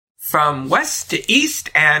From west to east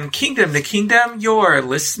and kingdom to kingdom, you're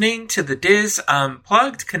listening to the Diz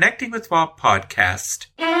Unplugged Connecting with Walt podcast.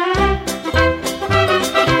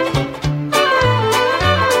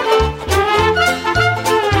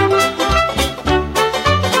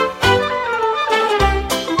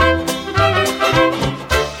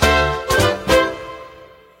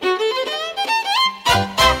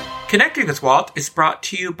 Connecting with Walt is brought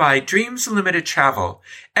to you by Dreams Unlimited Travel,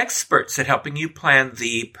 experts at helping you plan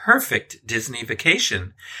the perfect Disney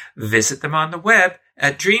vacation. Visit them on the web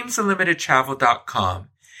at dreamsunlimitedtravel.com.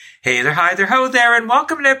 Hey there, hi there, ho there, and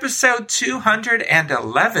welcome to episode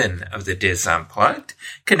 211 of the Diz Unplugged,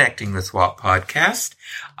 Connecting with Walt podcast.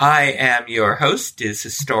 I am your host, Diz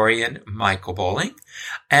historian Michael Bowling,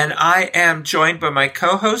 and I am joined by my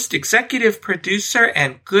co-host, executive producer,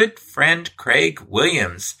 and good friend Craig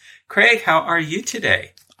Williams. Craig, how are you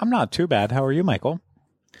today? I'm not too bad. How are you, Michael?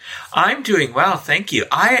 I'm doing well, thank you.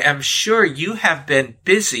 I am sure you have been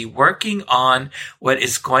busy working on what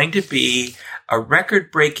is going to be a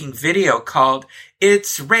record-breaking video called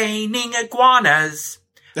It's Raining Iguanas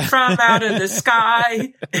from Out of the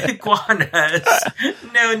Sky. Iguanas.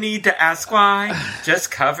 No need to ask why.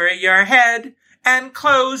 Just cover your head and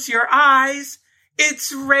close your eyes.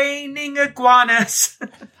 It's raining iguanas.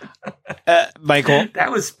 Michael,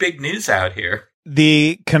 that was big news out here.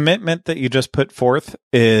 The commitment that you just put forth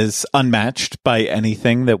is unmatched by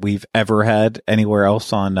anything that we've ever had anywhere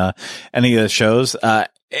else on any of the shows. I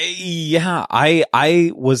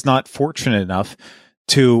was not fortunate enough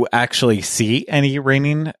to actually see any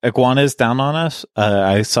raining iguanas down on us.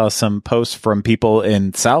 I saw some posts from people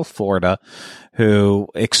in South Florida who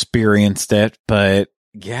experienced it, but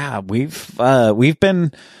yeah, we've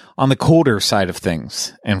been on the colder side of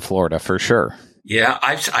things in Florida for sure. Yeah,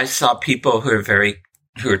 I saw people who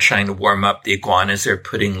are trying to warm up the iguanas. They're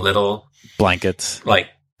putting little blankets,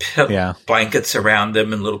 blankets around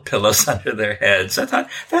them and little pillows under their heads. I thought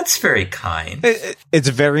that's very kind. It's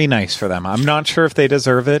very nice for them. I'm not sure if they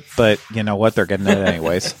deserve it, but you know what? They're getting it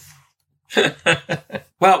anyways.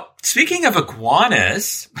 Well, speaking of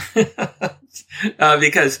iguanas,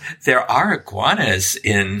 because there are iguanas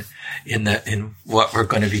in what we're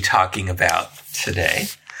going to be talking about today,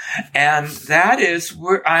 and that is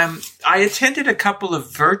I attended a couple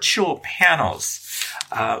of virtual panels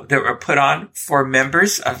that were put on for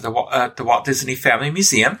members of the Walt Disney Family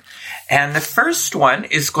Museum, and the first one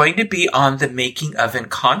is going to be on the making of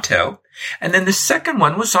Encanto. And then the second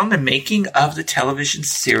one was on the making of the television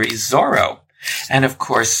series Zorro. And of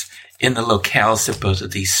course, in the locales that both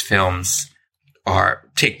of these films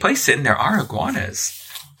take place in, there are iguanas.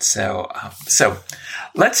 So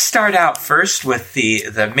let's start out first with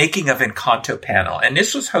the making of Encanto panel. And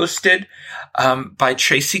this was hosted by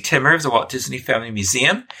Tracy Timmer of the Walt Disney Family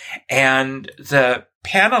Museum. And the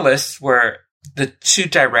panelists were the two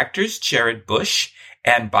directors, Jared Bush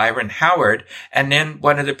and Byron Howard, and then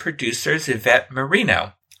one of the producers, Yvette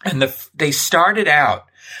Marino. And they started out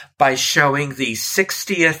by showing the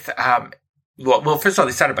 60th, first of all,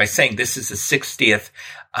 they started by saying this is the 60th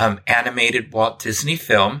animated Walt Disney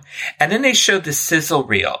film. And then they showed the sizzle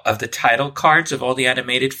reel of the title cards of all the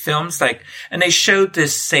animated films. And they showed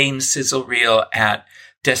this same sizzle reel at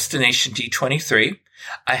Destination D23.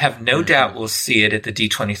 I have no doubt we'll see it at the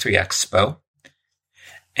D23 Expo.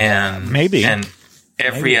 And maybe. And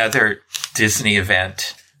every other Disney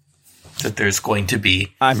event that there's going to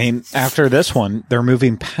be. I mean, after this one, they're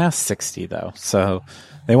moving past 60, though. So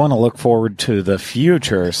they want to look forward to the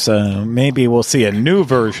future. So maybe we'll see a new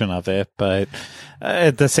version of it. But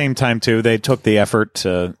at the same time, too, they took the effort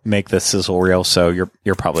to make the sizzle reel. So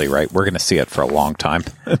you're probably right. We're going to see it for a long time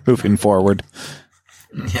moving forward.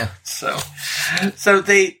 Yeah. So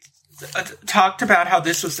they talked about how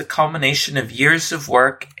this was the culmination of years of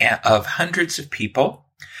work of hundreds of people.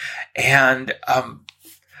 And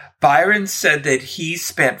Byron said that he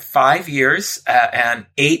spent 5 years and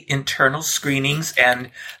 8 internal screenings, and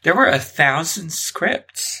there were 1,000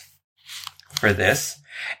 scripts for this.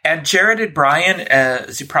 And Jared and Brian,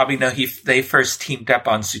 as you probably know, they first teamed up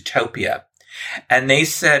on Zootopia. And they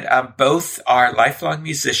said both are lifelong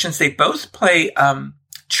musicians. They both play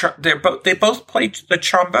they both played the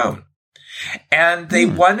trombone. And they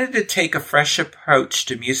wanted to take a fresh approach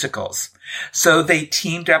to musicals. So they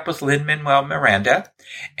teamed up with Lin-Manuel Miranda.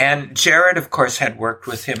 And Jared, of course, had worked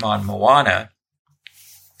with him on Moana.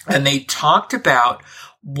 And they talked about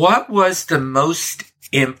what was the most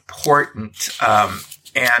important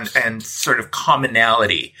and sort of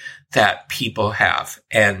commonality that people have.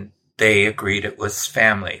 And they agreed it was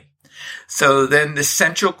family. So then the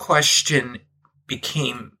central question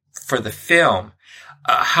became, for the film,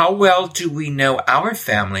 how well do we know our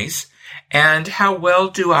families, and how well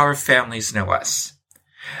do our families know us?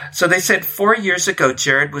 So they said 4 years ago,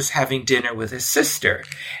 Jared was having dinner with his sister,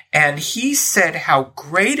 and he said how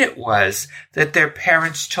great it was that their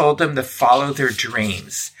parents told them to follow their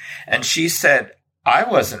dreams. And she said, I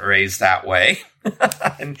wasn't raised that way.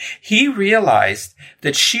 And he realized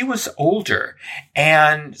that she was older.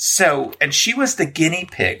 And she was the guinea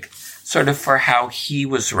pig sort of for how he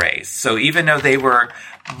was raised. So even though they were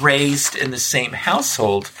raised in the same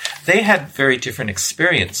household, they had very different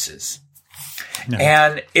experiences. No.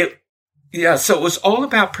 And so it was all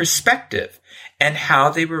about perspective and how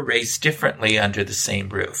they were raised differently under the same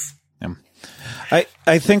roof.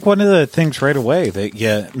 I think one of the things right away that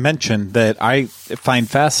you mentioned that I find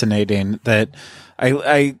fascinating that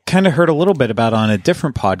I kind of heard a little bit about on a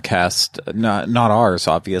different podcast, not ours,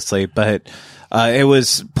 obviously, but it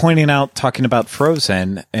was talking about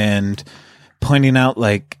Frozen and pointing out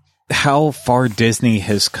like how far Disney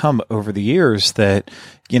has come over the years that,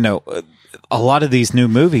 a lot of these new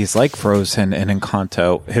movies like Frozen and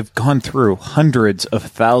Encanto have gone through hundreds of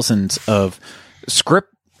thousands of script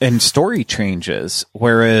and story changes,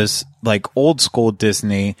 whereas like old school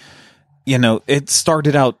Disney, it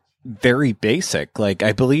started out very basic. Like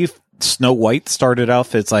I believe Snow White started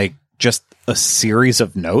off as like just a series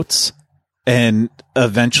of notes and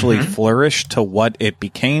eventually flourished to what it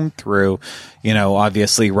became through,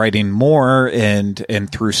 obviously writing more and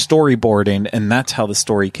through storyboarding. And that's how the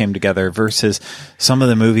story came together versus some of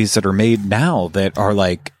the movies that are made now that are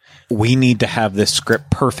like, we need to have this script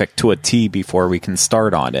perfect to a T before we can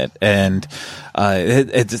start on it. And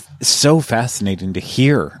it's so fascinating to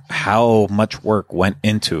hear how much work went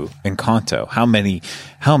into Encanto, how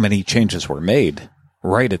many changes were made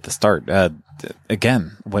right at the start.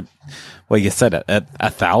 Again, what you said,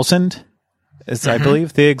 1,000 is, I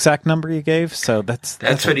believe, the exact number you gave. So that's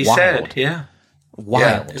what he said. Yeah.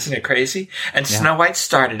 Wild. Yeah. Isn't it crazy? And Snow White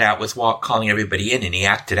started out with Walt calling everybody in, and he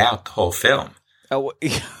acted out the whole film. Oh,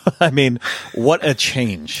 I mean, what a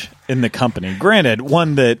change in the company. Granted,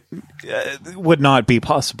 one that would not be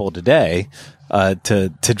possible today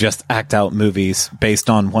to just act out movies based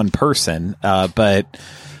on one person. But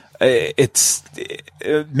it's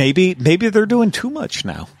maybe they're doing too much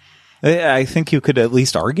now. I think you could at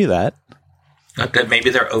least argue that. That maybe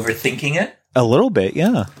they're overthinking it? A little bit,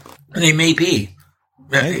 yeah. They may be.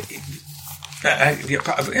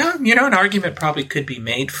 An argument probably could be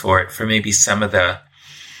made for it, for maybe some of the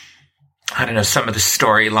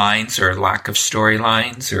storylines or lack of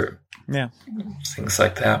storylines or things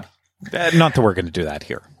like that. Not that we're going to do that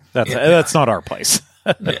here. That's not our place.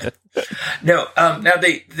 No. Now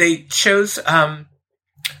they chose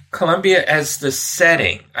Colombia as the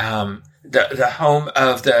setting, the home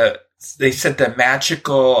of they said the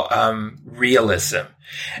magical realism.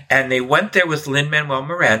 And they went there with Lin-Manuel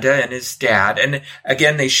Miranda and his dad. And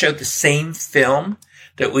again, they showed the same film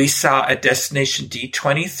that we saw at Destination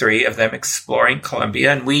D23 of them exploring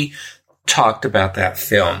Colombia. And we talked about that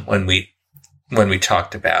film when we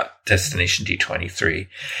talked about Destination D23.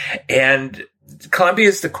 And Colombia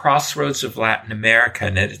is the crossroads of Latin America,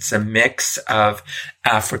 and it's a mix of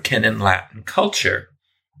African and Latin culture.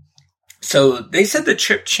 So they said the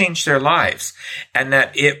trip changed their lives and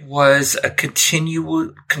that it was a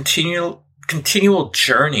continual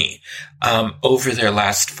journey over their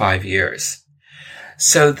last 5 years.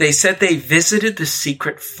 So they said they visited the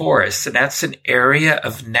secret forest, and that's an area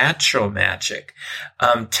of natural magic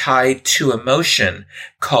tied to emotion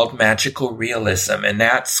called magical realism, and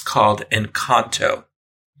that's called Encanto.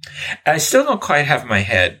 And I still don't quite have my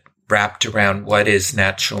head wrapped around what is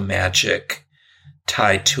natural magic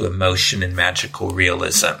tied to emotion and magical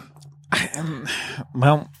realism.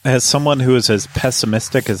 Well, as someone who is as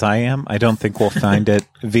pessimistic as I am, I don't think we'll find it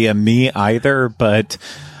via me either, but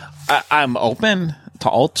I'm open to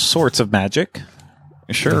all sorts of magic.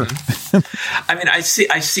 Sure. I mean, I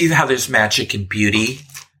see how there's magic in beauty,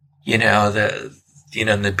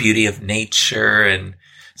 the beauty of nature and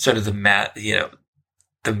sort of the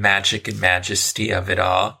magic and majesty of it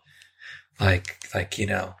all. Like,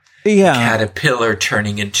 caterpillar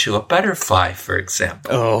turning into a butterfly, for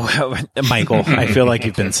example. Oh, Michael, I feel like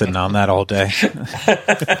you've been sitting on that all day.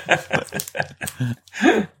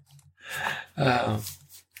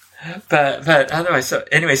 But otherwise,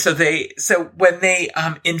 when they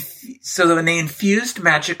infused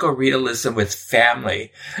magical realism with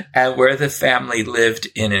family, and where the family lived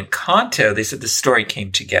in Encanto, they said the story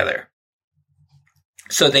came together.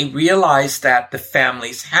 So they realized that the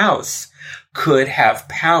family's house could have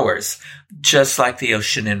powers, just like the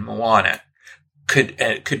ocean in Moana. Could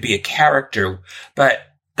be a character, but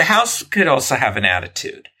the house could also have an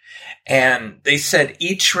attitude. And they said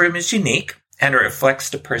each room is unique and it reflects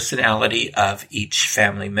the personality of each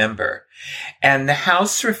family member. And the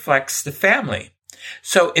house reflects the family.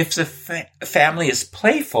 So if the family is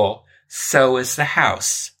playful, so is the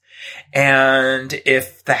house. And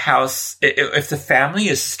if the family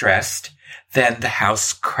is stressed, then the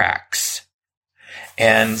house cracks.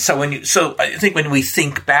 And so I think when we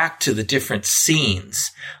think back to the different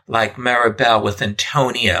scenes, like Maribel with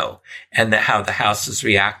Antonio and how the house is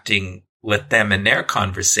reacting with them in their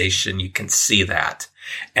conversation, you can see that.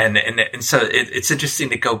 And so it's interesting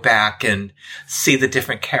to go back and see the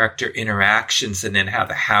different character interactions and then how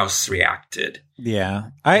the house reacted. Yeah.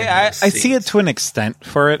 I see it to an extent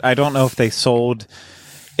for it. I don't know if they sold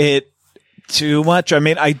it too much. I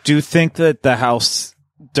mean, I do think that the house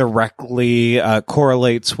directly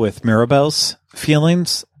correlates with Mirabel's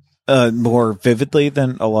feelings more vividly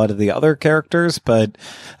than a lot of the other characters, but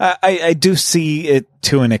I do see it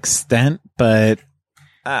to an extent, but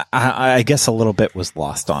I guess a little bit was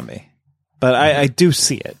lost on me. But I do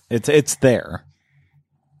see it. It's there.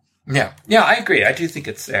 Yeah, I agree. I do think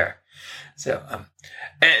it's there. So,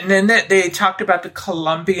 and then they talked about the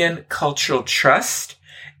Colombian Cultural Trust.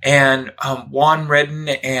 And Juan Redden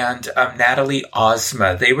and Natalie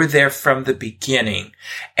Ozma, they were there from the beginning,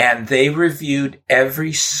 and they reviewed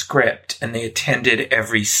every script and they attended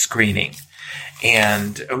every screening.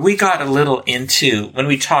 And we got a little into, when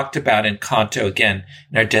we talked about Encanto again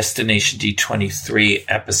in our Destination D23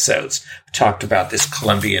 episodes, we talked about this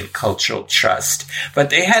Colombian Cultural Trust. But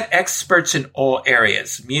they had experts in all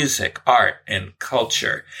areas, music, art, and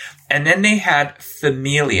culture. And then they had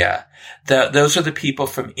Familia. Those are the people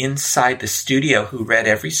from inside the studio who read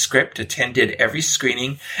every script, attended every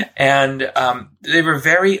screening, and they were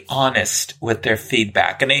very honest with their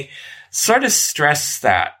feedback. And they sort of stressed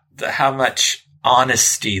how much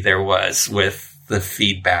honesty there was with the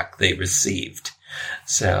feedback they received.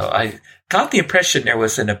 So I got the impression there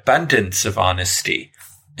was an abundance of honesty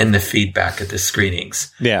in the feedback at the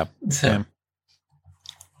screenings. Yeah. So,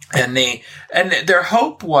 and their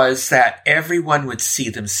hope was that everyone would see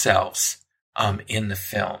themselves in the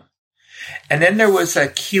film. And then there was a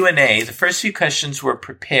Q&A. The first few questions were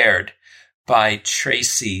prepared by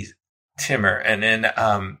Tracy Timmer, and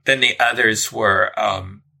then the others were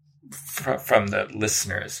from the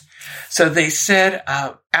listeners. So they said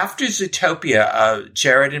after Zootopia,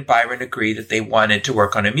 Jared and Byron agreed that they wanted to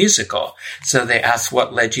work on a musical. So they asked,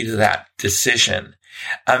 what led you to that decision?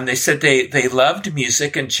 They said they loved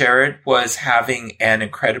music, and Jared was having an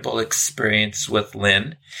incredible experience with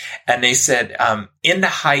Lynn. And they said In the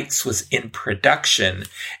Heights was in production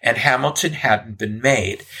and Hamilton hadn't been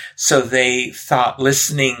made. So they thought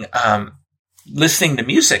listening to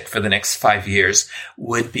music for the next 5 years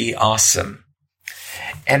would be awesome.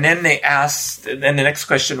 And then they asked, and then the next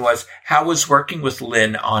question was, how was working with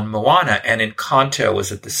Lynn on Moana and Encanto?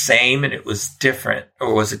 Was it the same and it was different,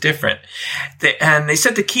 or was it different? And they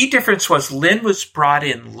said the key difference was Lynn was brought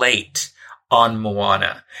in late on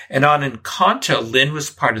Moana. And on Encanto, Lynn was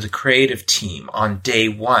part of the creative team on day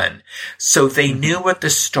one. So they knew what the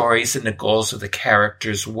stories and the goals of the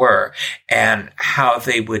characters were and how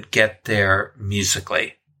they would get there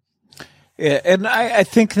musically. Yeah, and I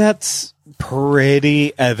think that's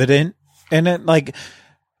pretty evident. And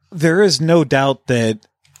there is no doubt that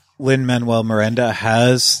Lin-Manuel Miranda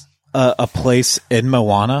has a place in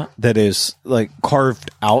Moana that is carved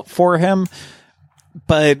out for him.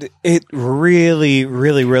 But it really,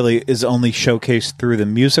 really, really is only showcased through the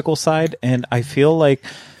musical side. And I feel like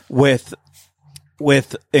with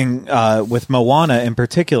Moana in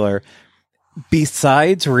particular,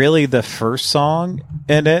 besides really the first song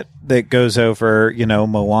in it that goes over,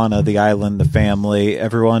 Moana, the island, the family,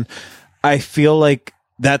 everyone, I feel like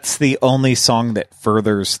that's the only song that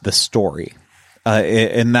furthers the story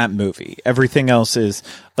in that movie. Everything else is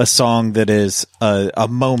a song that is a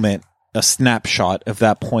moment, a snapshot of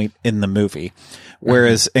that point in the movie.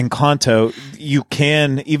 Whereas Encanto, you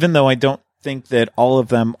can, even though I don't think that all of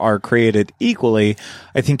them are created equally,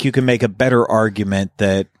 I think you can make a better argument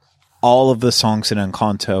that all of the songs in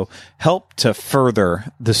Encanto help to further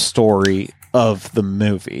the story of the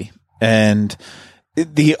movie. And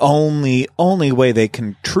the only way they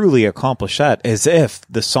can truly accomplish that is if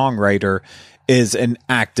the songwriter is an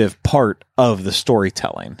active part of the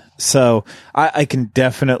storytelling. So I can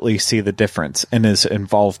definitely see the difference in his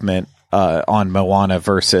involvement on Moana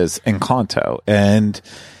versus Encanto. And,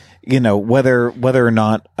 whether or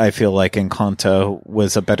not I feel like Encanto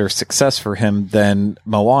was a better success for him than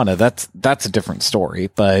Moana, that's a different story.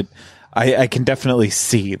 But I can definitely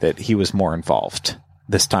see that he was more involved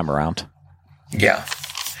this time around. Yeah.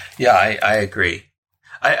 Yeah, I agree.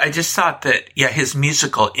 I just thought that, his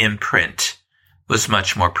musical imprint was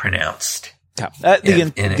much more pronounced. Yeah,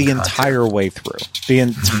 the entire way through. The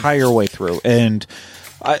entire way through. And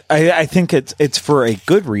I think it's for a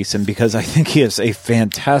good reason, because I think he is a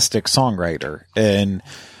fantastic songwriter. And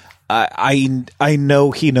I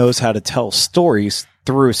know he knows how to tell stories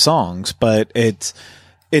through songs, but it's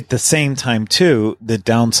at the same time, too, the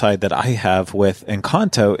downside that I have with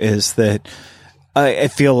Encanto is that I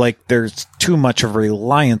feel like there's too much of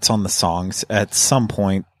reliance on the songs at some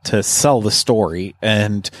point to sell the story.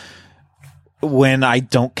 And when I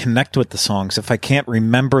don't connect with the songs, if I can't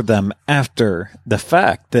remember them after the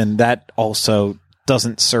fact, then that also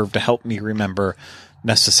doesn't serve to help me remember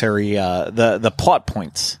necessarily the plot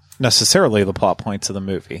points of the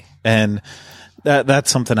movie. And that's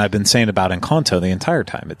something I've been saying about Encanto the entire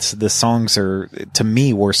time. It's the songs to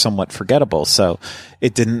me, were somewhat forgettable, so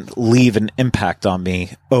it didn't leave an impact on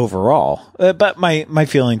me overall. But my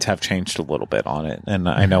feelings have changed a little bit on it, and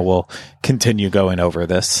I know we'll continue going over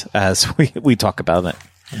this as we talk about it.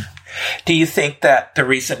 Do you think that the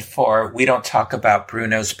reason for we don't talk about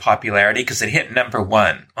Bruno's popularity, because it hit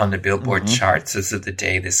 #1 on the Billboard charts as of the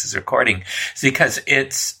day this is recording, is because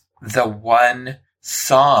it's the one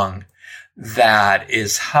song that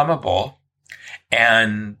is hummable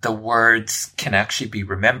and the words can actually be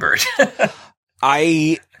remembered?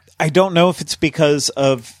 I don't know if it's because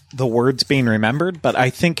of the words being remembered, but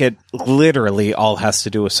I think it literally all has to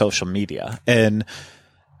do with social media. And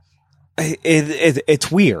it's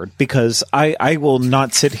weird, because I will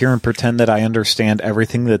not sit here and pretend that I understand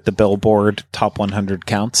everything that the Billboard Top 100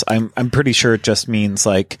 counts. I'm pretty sure it just means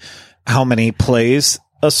like how many plays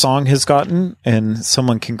a song has gotten, and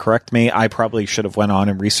someone can correct me. I probably should have went on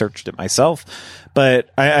and researched it myself,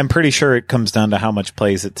 but I'm pretty sure it comes down to how much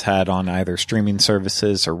plays it's had on either streaming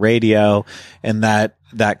services or radio, and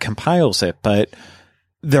that compiles it. But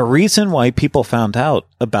the reason why people found out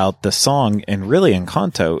about the song and really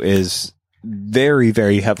Encanto is very,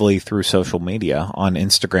 very heavily through social media on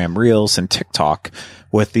Instagram Reels and TikTok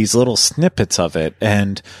with these little snippets of it.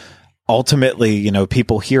 And ultimately,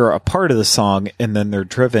 people hear a part of the song and then they're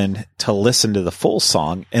driven to listen to the full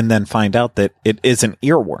song and then find out that it is an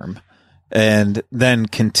earworm, and then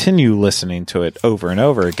continue listening to it over and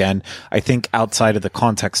over again. I think outside of the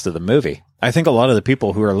context of the movie, I think a lot of the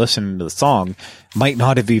people who are listening to the song might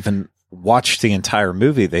not have even watched the entire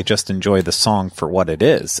movie. They just enjoy the song for what it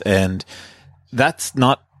is. And that's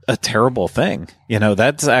not a terrible thing.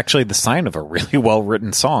 That's actually the sign of a really well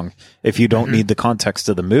written song. If you don't need the context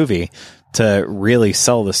of the movie to really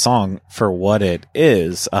sell the song for what it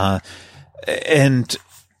is. And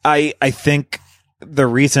I think the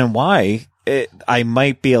reason why I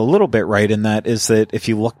might be a little bit right in that is that if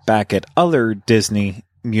you look back at other Disney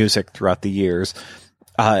music throughout the years,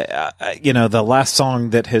 the last song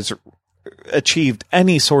that has achieved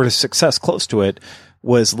any sort of success close to it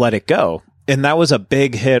was Let It Go. And that was a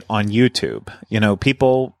big hit on YouTube.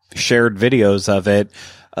 People shared videos of it.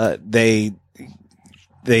 They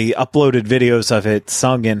uploaded videos of it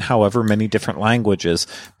sung in however many different languages,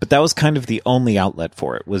 but that was kind of the only outlet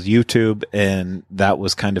for it, was YouTube, and that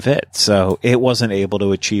was kind of it. So it wasn't able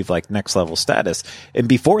to achieve like next level status. And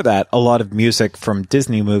before that, a lot of music from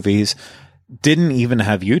Disney movies didn't even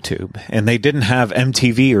have YouTube, and they didn't have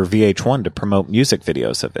MTV or VH1 to promote music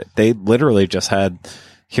videos of it. They literally just had,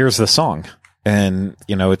 here's the song, and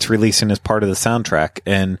it's releasing as part of the soundtrack,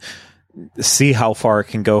 and see how far it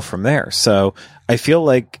can go from there. So I feel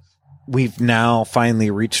like we've now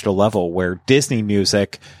finally reached a level where Disney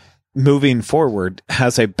music moving forward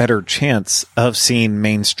has a better chance of seeing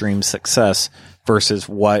mainstream success versus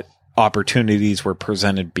what opportunities were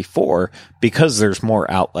presented before, because there's more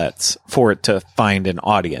outlets for it to find an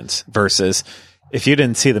audience, versus if you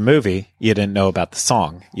didn't see the movie, you didn't know about the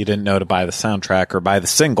song. You didn't know to buy the soundtrack or buy the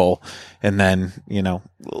single, and then,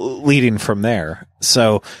 leading from there.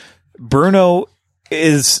 So Bruno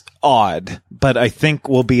is odd, but I think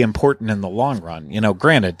will be important in the long run.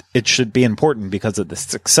 Granted, it should be important because of the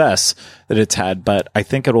success that it's had, but I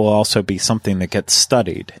think it will also be something that gets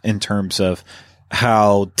studied in terms of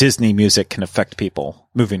how Disney music can affect people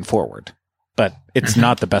moving forward. But it's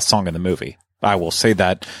not the best song in the movie. I will say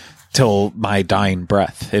that till my dying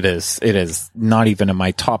breath. It is not even in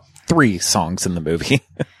my top 3 songs in the movie.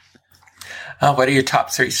 What are your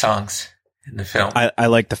top 3 songs in the film? I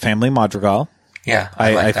like the Family Madrigal. Yeah,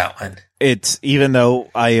 I like that one. It's, even though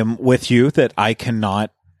I am with you that I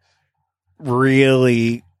cannot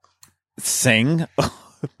really sing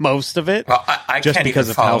most of it. Well, I just can't because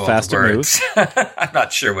even of how follow fast all the it words. moves. I'm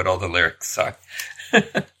not sure what all the lyrics are.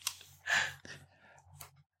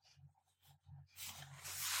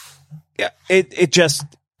 Yeah,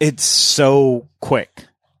 it's so quick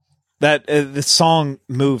that the song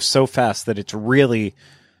moves so fast that it's really,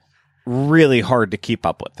 really hard to keep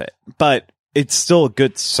up with it. But it's still a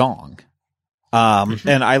good song.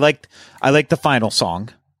 And I like the final song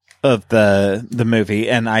of the movie,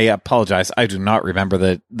 and I apologize, I do not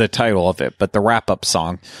remember the title of it, but the wrap up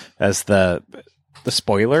song, as the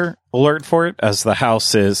spoiler alert for it, as the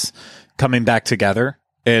house is coming back together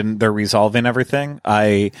and they're resolving everything.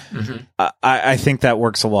 I think that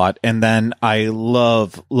works a lot. And then I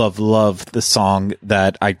love the song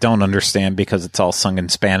that I don't understand because it's all sung in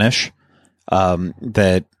Spanish.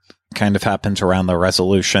 That kind of happens around the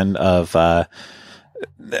resolution of,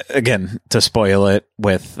 again, to spoil it,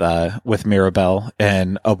 with Mirabel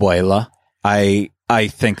and Abuela. I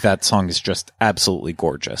think that song is just absolutely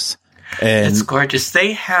gorgeous. And it's gorgeous.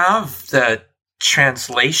 They have the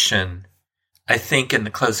translation, I think, in the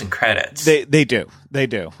closing credits. They do.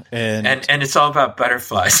 And it's all about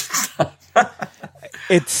butterflies.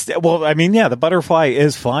 The butterfly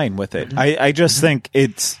is flying with it. I just think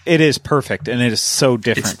it is perfect, and it is so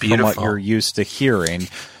different from what you're used to hearing.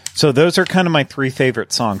 So those are kind of my three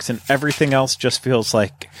favorite songs, and everything else just feels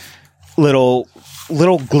like little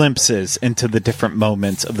glimpses into the different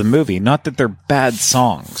moments of the movie. Not that they're bad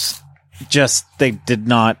songs, just they did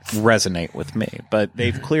not resonate with me, but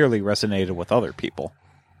they've clearly resonated with other people.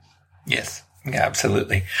 Yes, yeah,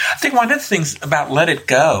 absolutely. I think one of the things about Let It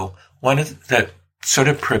Go, one of the sort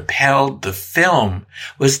of propelled the film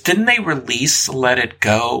was, didn't they release Let It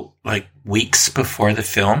Go like weeks before the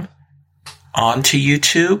film onto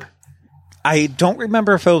YouTube? I don't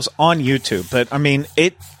remember if it was on YouTube, but I mean,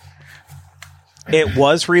 it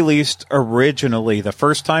was released originally. The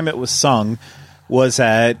first time it was sung was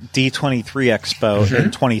at D23 Expo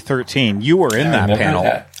in 2013. You were in that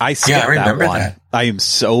panel. I skipped that one. I am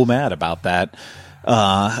so mad about that.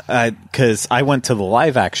 Because I went to the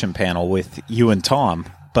live action panel with you and Tom,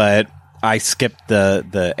 but I skipped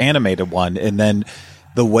the animated one. And then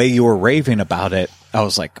the way you were raving about it, I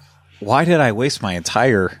was like, why did I waste my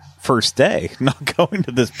entire first day not going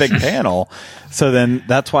to this big panel? So then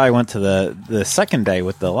that's why I went to the second day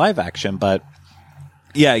with the live action. But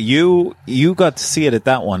yeah, you got to see it at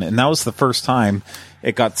that one, and that was the first time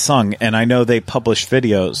it got sung. And I know they published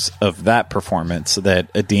videos of that performance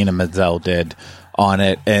that Idina Menzel did on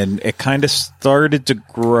it, and it kind of started to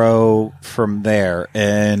grow from there.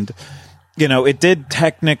 And it did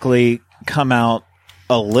technically come out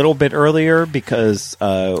a little bit earlier because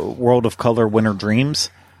World of Color Winter Dreams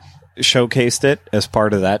showcased it as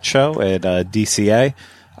part of that show at DCA.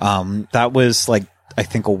 That was like, I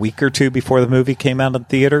think, a week or two before the movie came out in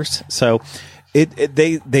theaters. So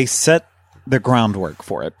they set the groundwork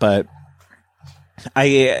for it. But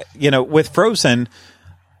with Frozen,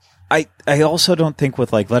 I also don't think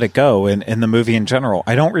with like Let It Go and the movie in general,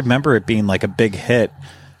 I don't remember it being like a big hit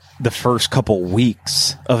the first couple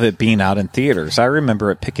weeks of it being out in theaters. I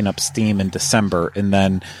remember it picking up steam in December, and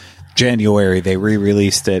then January they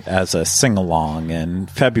re-released it as a sing-along, and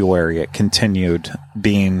February it continued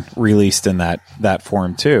being released in that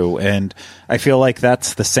form too. And I feel like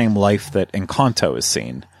that's the same life that Encanto has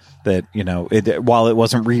seen. That, while it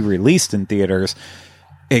wasn't re-released in theaters,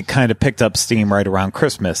 it kind of picked up steam right around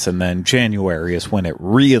Christmas, and then January is when it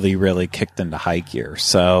really, really kicked into high gear.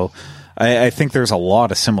 So I think there's a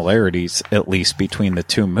lot of similarities, at least, between the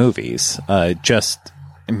two movies. Just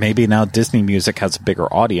maybe now Disney music has a bigger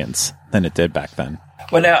audience than it did back then.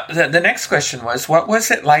 Well, now, the next question was, what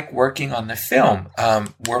was it like working on the film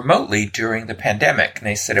remotely during the pandemic? And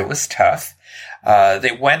they said it was tough.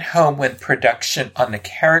 They went home when production on the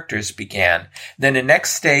characters began. Then the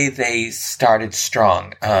next day they started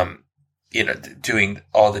strong, doing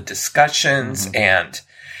all the discussions, and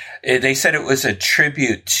they said it was a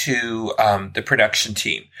tribute to the production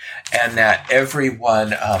team, and that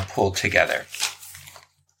everyone pulled together.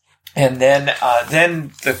 And then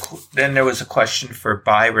there was a question for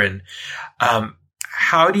Byron.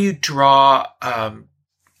 How do you draw?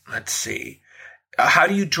 How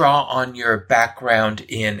do you draw on your background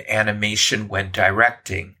in animation when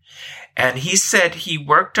directing? And he said he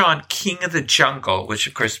worked on King of the Jungle, which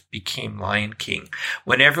of course became Lion King,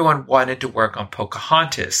 when everyone wanted to work on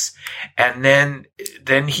Pocahontas. And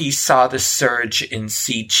then he saw the surge in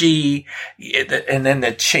CG, and then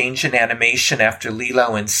the change in animation after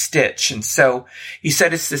Lilo and Stitch. And so he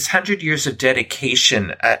said it's this 100 years of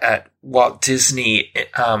dedication at Walt Disney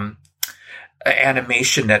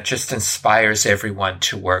animation that just inspires everyone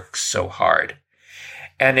to work so hard.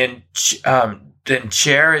 And then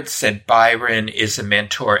Jared said Byron is a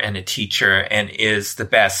mentor and a teacher and is the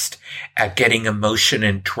best at getting emotion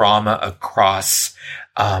and drama across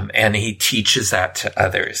and he teaches that to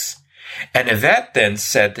others. And Yvette then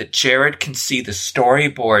said that Jared can see the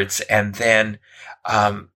storyboards and then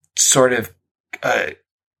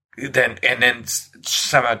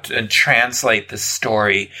somehow translate the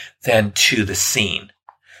story then to the scene,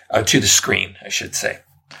 to the screen, I should say.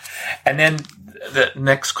 And then the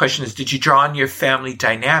next question is, did you draw on your family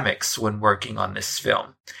dynamics when working on this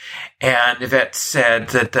film? And Yvette said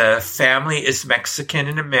that the family is Mexican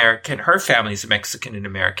and American. Her family is Mexican and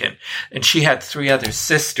American. And she had 3 other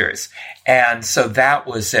sisters. And so that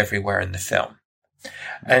was everywhere in the film.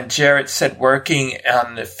 And Jared said working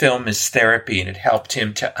on the film is therapy, and it helped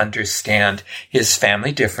him to understand his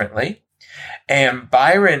family differently. And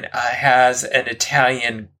Byron has an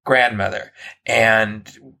Italian grandmother and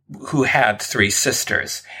who had 3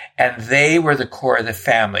 sisters, and they were the core of the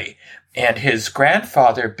family. And his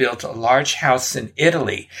grandfather built a large house in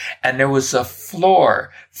Italy, and there was a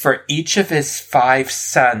floor for each of his 5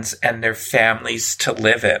 sons and their families to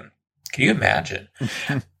live in. Can you imagine?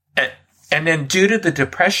 And then due to the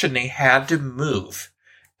Depression, they had to move,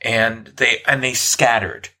 and they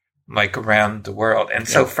scattered like around the world. And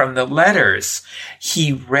so from the letters,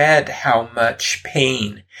 he read how much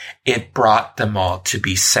pain it brought them all to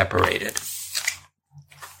be separated.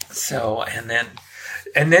 So, and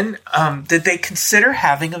then did they consider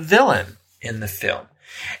having a villain in the film?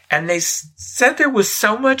 And they said there was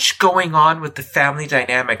so much going on with the family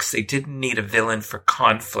dynamics, they didn't need a villain for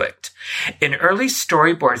conflict. In early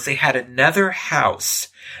storyboards, they had another house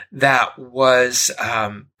that was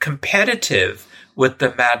competitive with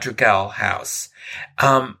the Madrigal house.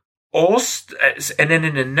 Also, and then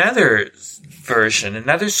in another version,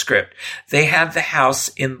 another script, they had the house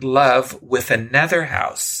in love with another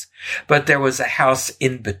house, but there was a house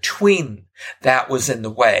in between that was in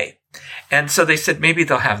the way. And so they said maybe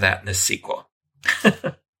they'll have that in the sequel.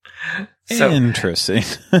 Interesting.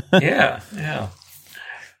 Yeah.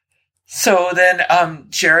 So then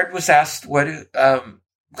Jared was asked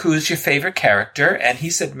who's your favorite character? And he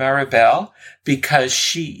said Maribel, because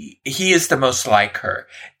he is the most like her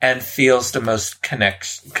and feels the most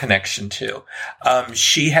connection to.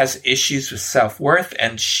 She has issues with self-worth,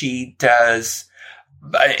 and she does,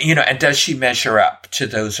 and does she measure up to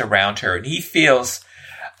those around her? And he feels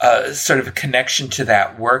sort of a connection to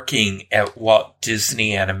that working at Walt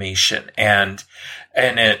Disney Animation. And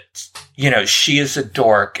it, she is a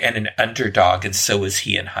dork and an underdog, and so is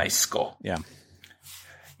he in high school. Yeah.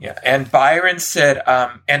 Yeah. And Byron said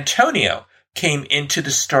Antonio came into the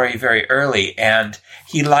story very early, and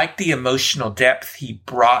he liked the emotional depth he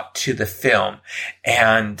brought to the film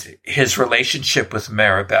and his relationship with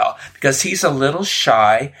Maribel, because he's a little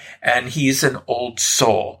shy and he's an old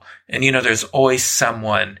soul. And, there's always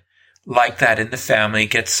someone like that in the family,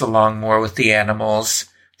 gets along more with the animals,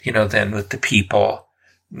 than with the people,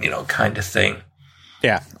 kind of thing.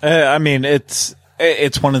 Yeah. I mean, it's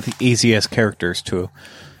one of the easiest characters to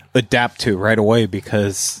adapt to right away,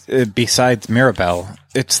 because besides Mirabelle,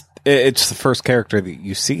 it's the first character that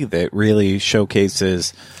you see that really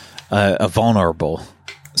showcases a vulnerable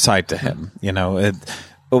side to him.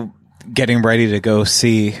 Getting ready to go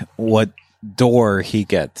see what door he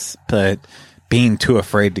gets, but being too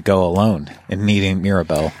afraid to go alone and needing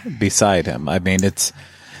Mirabelle beside him. I mean, it's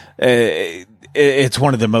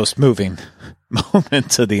one of the most moving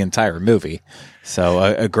moments of the entire movie. So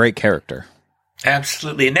a great character.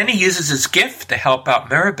 Absolutely. And then he uses his gift to help out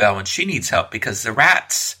Maribel when she needs help, because the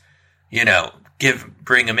rats,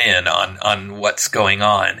 bring him in on what's going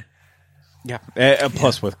on. Yeah.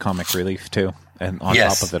 Plus with comic relief too. And on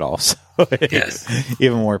top of it all. So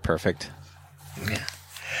even more perfect. Yeah.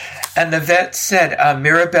 And the vet said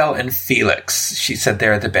Mirabel and Felix, she said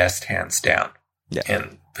they're the best, hands down. Yeah.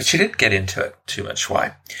 But she didn't get into it too much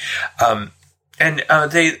why. And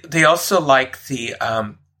they also like the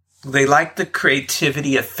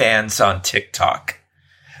creativity of fans on TikTok,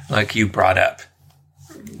 like you brought up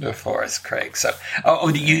before us, Craig. So,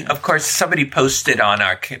 of course, somebody posted on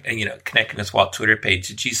our, Connecting Us Walt Twitter page.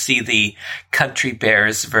 Did you see the Country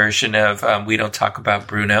Bears version of We Don't Talk About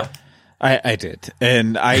Bruno? I did.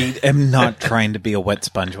 And I am not trying to be a wet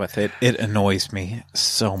sponge with it. It annoys me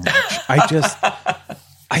so much.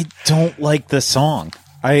 I don't like the song.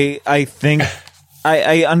 I think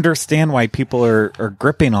I understand why people are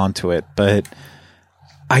gripping onto it, but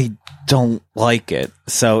I don't like it.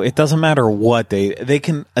 So it doesn't matter what they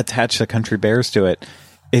can attach the Country Bears to it.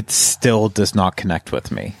 It still does not connect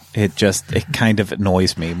with me. It kind of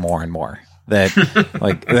annoys me more and more. That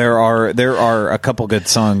like there are a couple good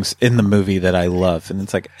songs in the movie that I love, and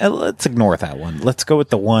it's like, let's ignore that one. Let's go with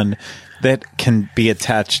the one that can be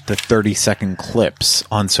attached to 30-second clips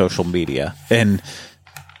on social media. And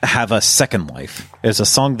have a second life. It's a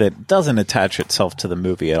song that doesn't attach itself to the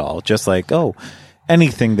movie at all. Just like, oh,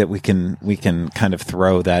 anything that we can kind of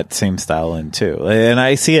throw that same style into. And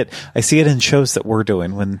I see it in shows that we're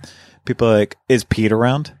doing when people are like, is Pete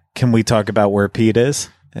around? Can we talk about where Pete is?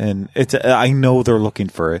 And I know they're looking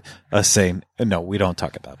for us saying, no, we don't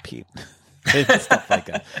talk about Pete. It's stuff like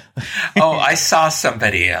that. Oh, I saw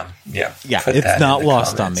somebody. Yeah. It's not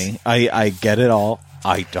lost on me. I get it all.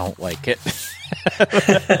 I don't like it.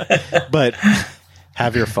 But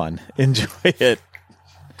have your fun. Enjoy it.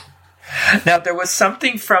 Now, there was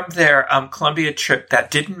something from their Columbia trip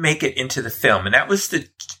that didn't make it into the film, and that was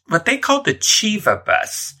what they called the Chiva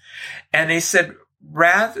bus. And they said,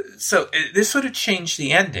 this would have changed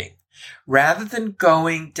the ending. Rather than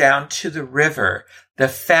going down to the river, the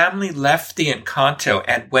family left the Encanto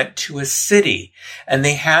and went to a city, and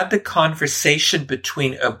they had the conversation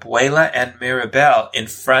between Abuela and Mirabel in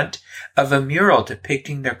front of a mural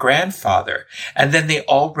depicting their grandfather, and then they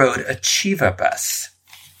all rode a Chiva bus.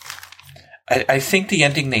 I think the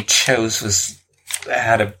ending they chose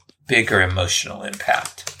had a bigger emotional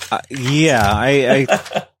impact. I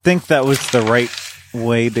think that was the right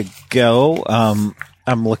way to go.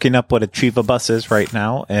 I'm looking up what a Chiva bus is right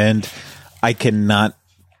now, and I cannot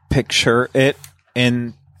picture it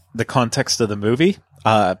in the context of the movie.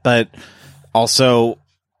 But also,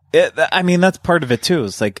 that's part of it too.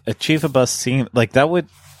 It's like a Chiva bus scene, like that would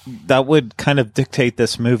kind of dictate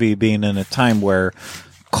this movie being in a time where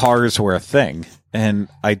cars were a thing, and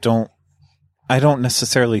I don't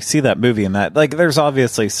necessarily see that movie in that. Like, there's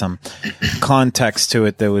obviously some context to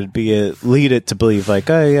it that would lead it to believe, like,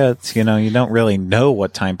 oh yeah, it's, you don't really know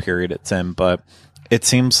what time period it's in, but it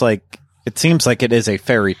seems like it is a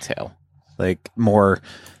fairy tale, like more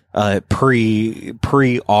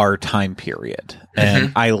pre our time period,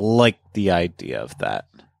 and I like the idea of that.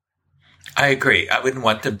 I agree. I wouldn't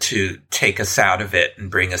want them to take us out of it and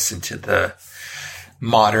bring us into the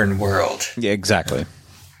modern world. Yeah, exactly.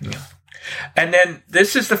 Yeah. And then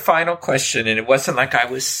this is the final question, and it wasn't like I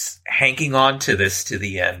was hanging on to this to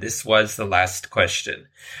the end. This was the last question.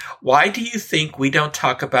 Why do you think We Don't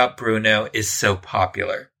Talk About Bruno is so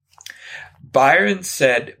popular? Byron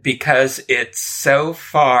said, because it's so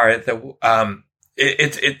far it's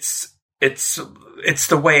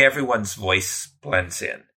the way everyone's voice blends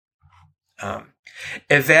in.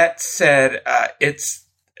 Yvette said, it's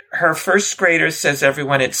her first grader says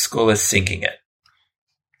everyone at school is singing it.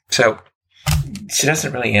 So she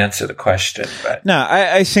doesn't really answer the question. But no,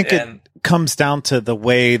 I think it comes down to the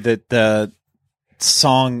way that the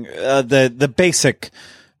song, the basic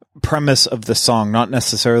premise of the song, not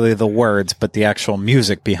necessarily the words, but the actual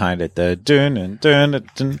music behind it. The dun and dun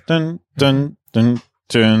dun dun dun dun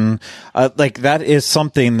dun. Like, that is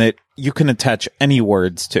something that you can attach any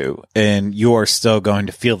words to, and you're still going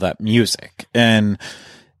to feel that music. And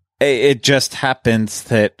it just happens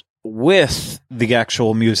that with the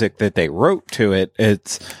actual music that they wrote to it,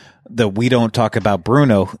 it's the We Don't Talk About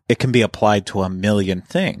Bruno. It can be applied to a million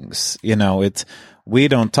things. It's We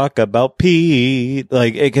Don't Talk About Pete.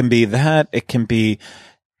 Like, it can be that. It can be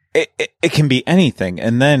it can be anything.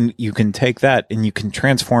 And then you can take that and you can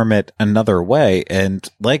transform it another way. And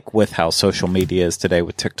like with how social media is today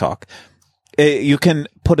with TikTok, you can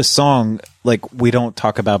put a song like We Don't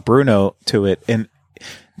Talk About Bruno to it, and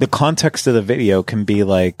the context of the video can be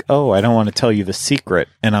like, oh, I don't want to tell you the secret,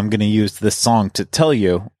 and I'm going to use this song to tell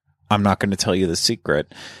you I'm not going to tell you the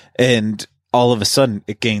secret. And all of a sudden,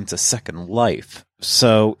 it gains a second life.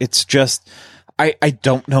 So it's just, I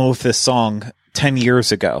don't know if this song 10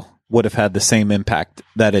 years ago would have had the same impact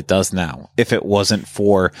that it does now if it wasn't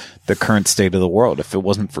for the current state of the world, if it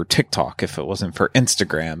wasn't for TikTok, if it wasn't for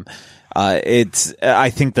Instagram. I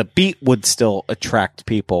think the beat would still attract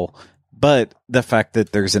people, but the fact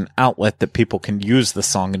that there's an outlet that people can use the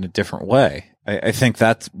song in a different way, I think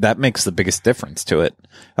that makes the biggest difference to it.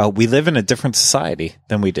 We live in a different society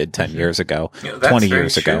than we did 10 years ago, 20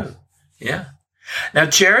 years ago. Yeah. Now,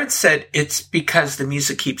 Jared said it's because the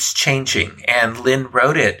music keeps changing, and Lynn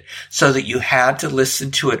wrote it so that you had to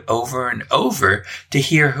listen to it over and over to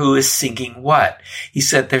hear who is singing what. He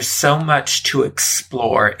said there's so much to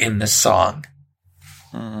explore in the song.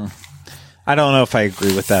 I don't know if I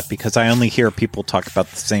agree with that, because I only hear people talk about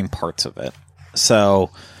the same parts of it.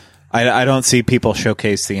 So I don't see people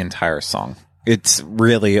showcase the entire song. It's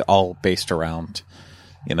really all based around,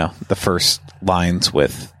 the first lines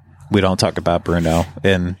with We Don't Talk About Bruno,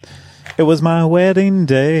 and it was my wedding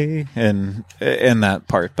day, and in that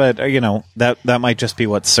part. But, that might just be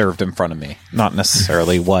what's served in front of me, not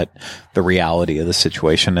necessarily what the reality of the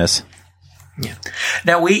situation is. Yeah.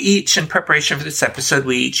 Now we each, in preparation for this episode,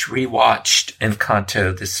 we each rewatched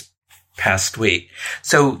Encanto this past week.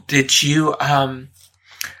 So did you, I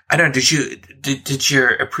don't know, did your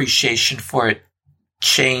appreciation for it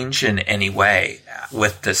change in any way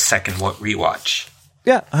with the second rewatch?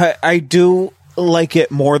 Yeah, I do like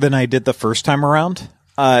it more than I did the first time around.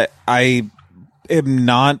 I am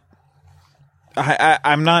not.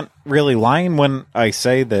 I'm not really lying when I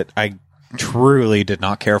say that I truly did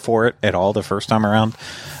not care for it at all the first time around.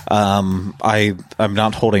 I'm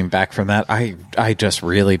not holding back from that. I just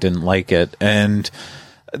really didn't like it, and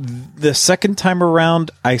the second time around,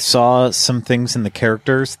 I saw some things in the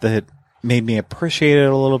characters that made me appreciate it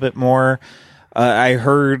a little bit more. I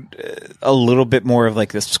heard a little bit more of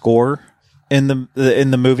like the score in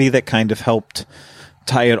the movie that kind of helped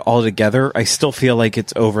tie it all together. I still feel like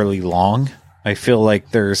it's overly long. I feel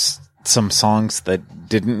like there's some songs that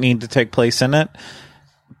didn't need to take place in it,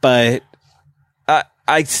 but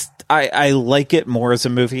I like it more as a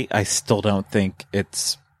movie. I still don't think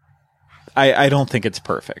it's. I don't think it's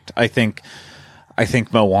perfect. I think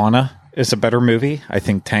Moana is a better movie. I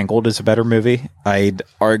think Tangled is a better movie. I'd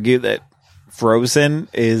argue that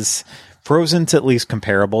Frozen's at least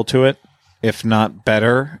comparable to it, if not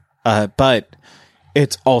better. But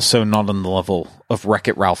it's also not on the level of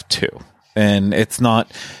Wreck-It Ralph 2. And it's not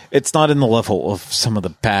in the level of some of the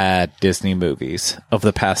bad Disney movies of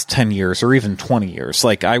the past 10 years or even 20 years.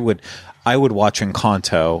 Like I would watch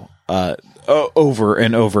Encanto over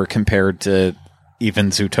and over compared to even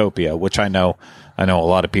Zootopia, which I know a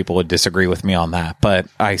lot of people would disagree with me on that, but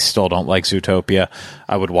I still don't like Zootopia.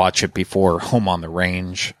 I would watch it before Home on the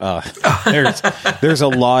Range. There's a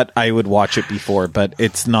lot I would watch it before, but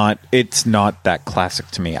it's not that classic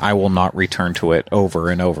to me. I will not return to it over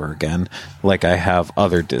and over again like I have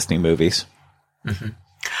other Disney movies. Mm-hmm.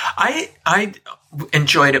 I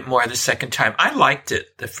enjoyed it more the second time. I liked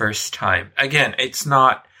it the first time. Again, it's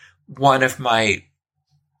not one of my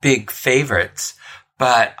big favorites,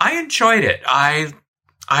 but I enjoyed it. I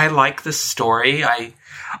like the story. I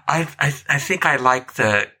think I like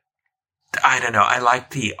I like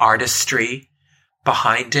the artistry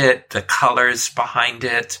behind it, the colors behind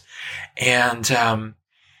it. And,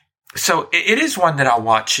 so it is one that I'll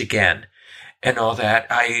watch again and all that.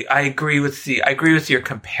 I agree with your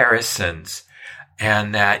comparisons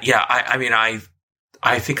and that, yeah,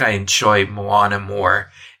 I think I enjoy Moana more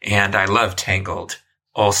and I love Tangled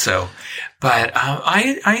also, but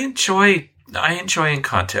I enjoy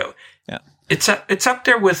Encanto. Yeah, it's up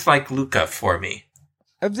there with like Luca for me.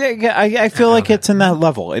 Yeah, I feel like it's in that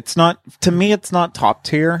level. It's not, to me, it's not top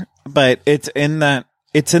tier, but it's in that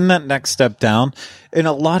next step down. And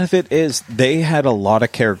a lot of it is they had a lot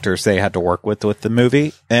of characters they had to work with the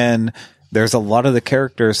movie, and there's a lot of the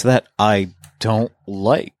characters that I don't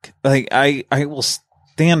like. Like I will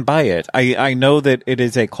stand by it. I know that it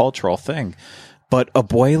is a cultural thing. But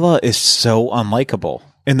Abuela is so unlikable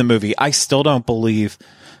in the movie. I don't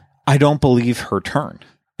believe her turn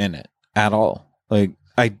in it at all. Like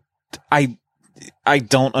I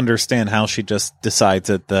don't understand how she just decides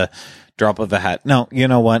at the drop of a hat. No, you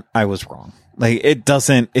know what? I was wrong. Like it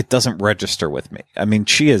doesn't register with me. I mean,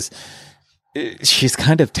 she's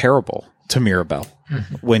kind of terrible to Mirabelle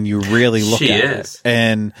when you really look at it.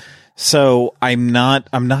 And so I'm not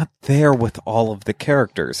there with all of the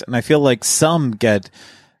characters, and I feel like some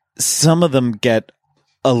of them get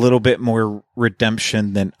a little bit more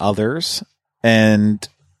redemption than others, and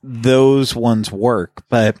those ones work.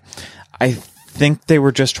 But I think they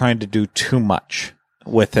were just trying to do too much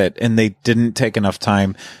with it, and they didn't take enough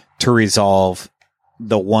time to resolve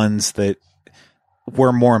the ones that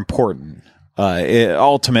were more important.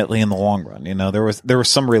 Ultimately, in the long run, there were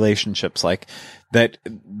some relationships like that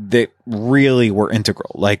really were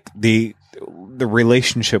integral, like the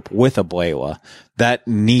relationship with Abuela that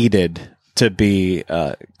needed to be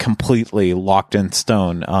completely locked in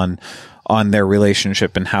stone on their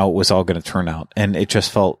relationship and how it was all going to turn out, and it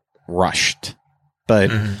just felt rushed.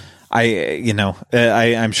 But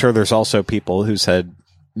I'm sure there's also people who said,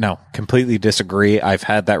 no, completely disagree. I've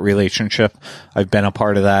had that relationship. I've been a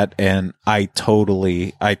part of that, and I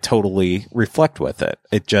totally reflect with it.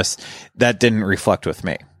 That didn't reflect with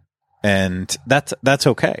me. And that's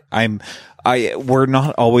okay. We're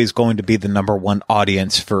not always going to be the number one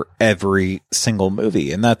audience for every single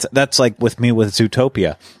movie. And that's like with me with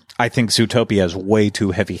Zootopia. I think Zootopia is way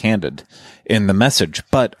too heavy-handed in the message,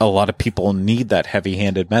 but a lot of people need that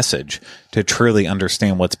heavy-handed message to truly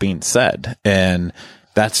understand what's being said. And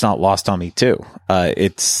that's not lost on me too.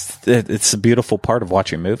 It's a beautiful part of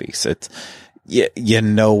watching movies. It's, you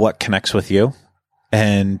know what connects with you.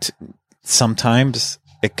 And sometimes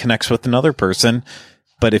it connects with another person.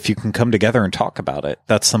 But if you can come together and talk about it,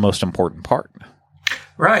 that's the most important part.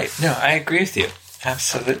 Right. No, I agree with you.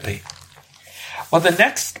 Absolutely. Well, the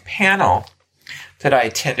next panel that I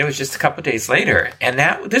attended was just a couple of days later, and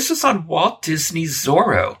this was on Walt Disney's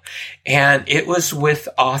Zorro, and it was with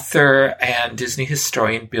author and Disney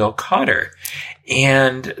historian Bill Cotter.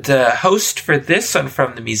 And the host for this one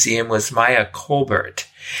from the museum was Maya Colbert.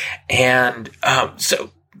 And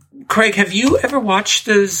so, Craig, have you ever watched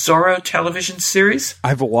the Zorro television series?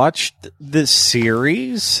 I've watched the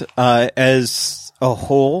series as a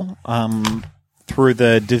whole through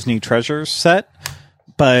the Disney Treasures set,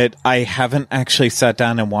 but I haven't actually sat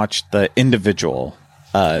down and watched the individual,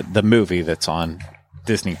 the movie that's on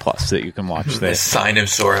Disney Plus that you can watch. The Sign of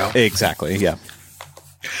Zorro. Exactly, yeah.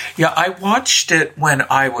 Yeah, I watched it when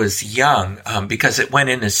I was young because it went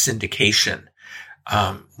into syndication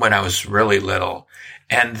when I was really little.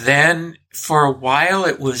 And then for a while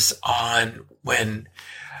it was on when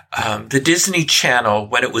the Disney Channel,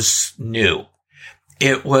 when it was new,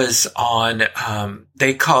 it was on,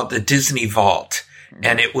 they called the Disney Vault,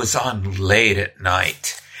 and it was on late at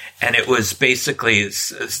night. And it was basically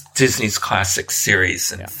Disney's classic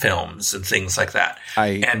series and films and things like that.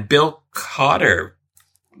 And Bill Cotter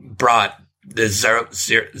brought the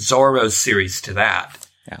Zorro series to that.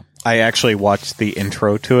 Yeah, I actually watched the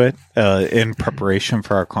intro to it in preparation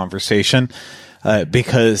for our conversation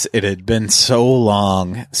because it had been so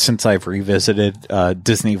long since I've revisited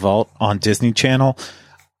Disney Vault on Disney Channel.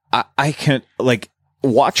 I can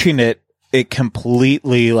watching it. It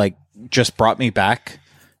completely just brought me back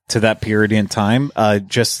to that period in time.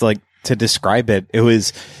 Just to describe it, it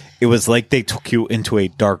was like they took you into a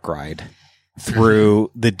dark ride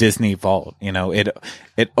through the Disney Vault. You know, it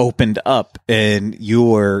opened up and you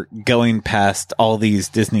were going past all these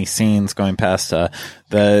Disney scenes, going past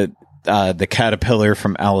the caterpillar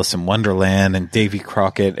from Alice in Wonderland and Davy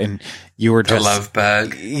Crockett, and you were just the love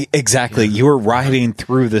bug. Exactly. You were riding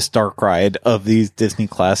through this dark ride of these Disney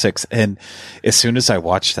classics. And as soon as I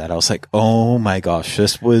watched that, I was like, oh my gosh,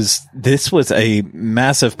 this was a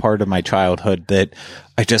massive part of my childhood that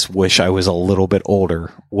I just wish I was a little bit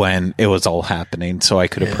older when it was all happening so I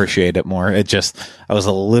could appreciate it more. I was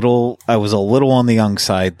a little on the young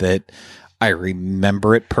side that I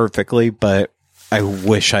remember it perfectly, but I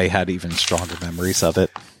wish I had even stronger memories of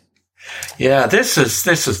it. Yeah, this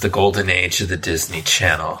is the golden age of the Disney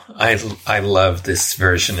Channel. I love this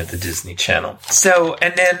version of the Disney Channel. So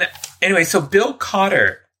Bill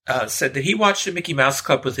Cotter said that he watched the Mickey Mouse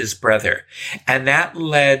Club with his brother, and that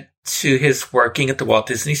led to his working at the Walt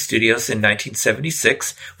Disney Studios in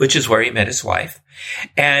 1976, which is where he met his wife.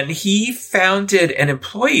 And he founded an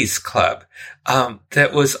employees club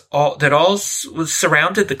that was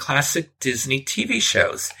surrounded the classic Disney TV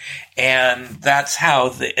shows, and that's how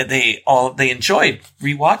they enjoyed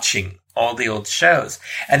rewatching all the old shows.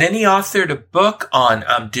 And then he authored a book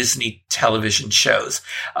on Disney television shows,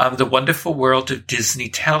 The Wonderful World of Disney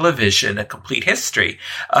Television: A Complete History.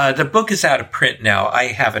 The book is out of print now. I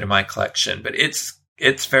have it in my collection, but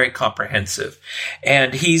it's very comprehensive.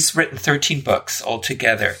 And he's written 13 books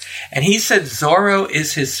altogether. And he said Zorro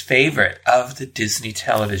is his favorite of the Disney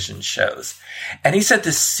television shows. And he said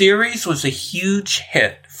the series was a huge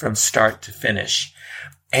hit from start to finish.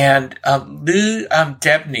 And Lou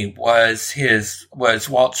Debney was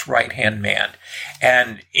Walt's right-hand man.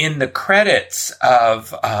 And in the credits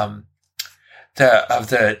of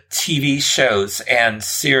the TV shows and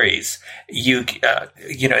series, you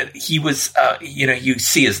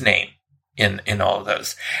see his name in all of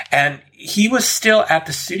those. And he was still at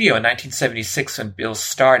the studio in 1976 when Bill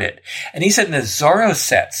started. And he said the Zorro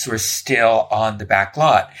sets were still on the back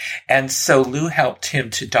lot. And so Lou helped him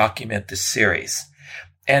to document the series.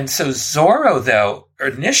 And so Zorro, though,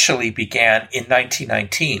 initially began in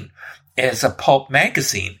 1919 as a pulp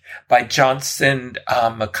magazine by Johnson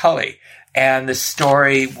McCulley. And the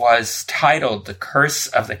story was titled The Curse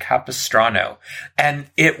of the Capistrano. And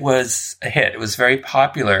it was a hit. It was very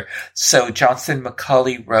popular. So Johnson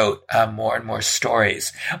McCulley wrote more and more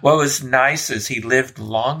stories. What was nice is he lived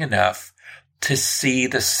long enough to see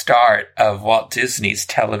the start of Walt Disney's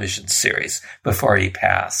television series before he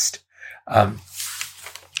passed.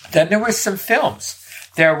 Then there were some films.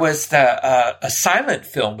 There was a silent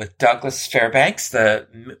film with Douglas Fairbanks,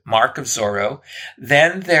 The Mark of Zorro.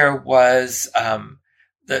 Then there was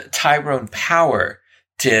the Tyrone Power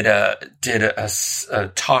did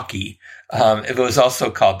a talkie. It was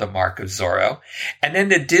also called The Mark of Zorro. And then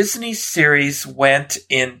the Disney series went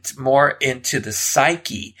more into the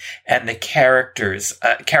psyche and the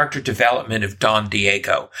character development of Don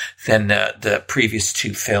Diego than the previous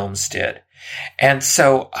two films did. And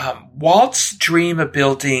so Walt's dreamt of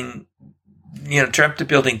building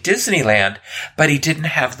Disneyland, but he didn't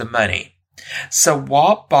have the money. So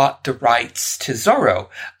Walt bought the rights to Zorro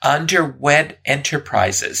under Wed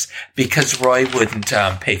Enterprises because Roy wouldn't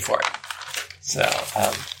pay for it.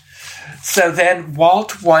 So then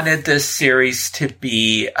Walt wanted this series to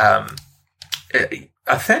be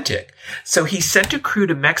authentic. So he sent a crew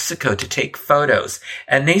to Mexico to take photos,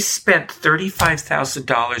 and they spent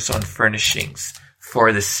 $35,000 on furnishings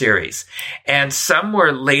for the series. And some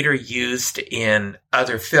were later used in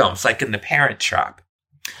other films, like in The Parent Trap.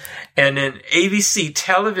 And then ABC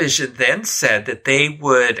Television then said that they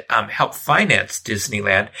would help finance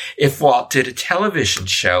Disneyland if Walt did a television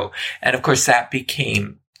show. And of course, that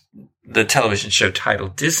became the television show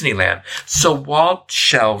titled Disneyland. So Walt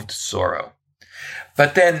shelved Zorro.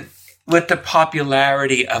 But then with the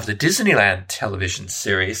popularity of the Disneyland television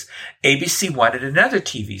series, ABC wanted another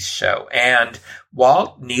TV show, and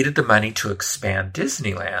Walt needed the money to expand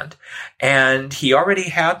Disneyland. And he already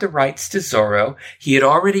had the rights to Zorro. He had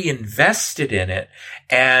already invested in it,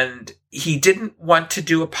 and he didn't want to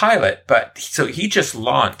do a pilot, so he just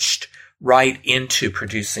launched right into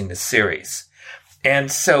producing the series.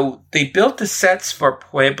 And so they built the sets for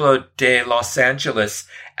Pueblo de Los Angeles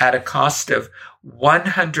at a cost of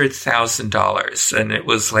 $100,000, and it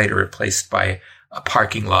was later replaced by a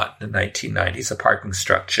parking lot in the 1990s, a parking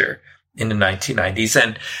structure in the 1990s.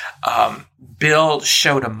 And Bill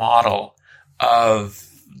showed a model of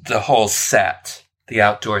the whole set, the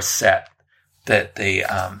outdoor set that they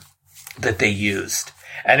used,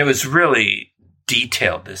 and it was really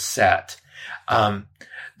detailed, this set.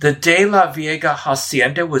 The De La Vega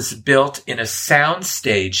Hacienda was built in a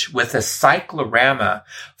soundstage with a cyclorama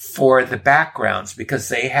for the backgrounds because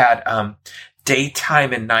they had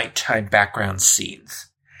daytime and nighttime background scenes.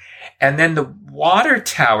 And then the water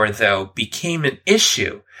tower, though, became an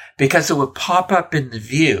issue because it would pop up in the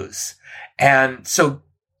views. And so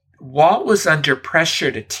Walt was under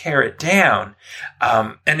pressure to tear it down.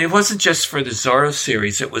 And it wasn't just for the Zorro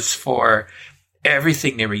series. It was for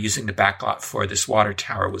everything they were using the backlot for. This water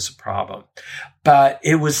tower was a problem. But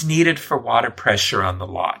it was needed for water pressure on the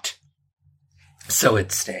lot. So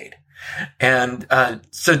it stayed. And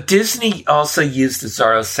so Disney also used the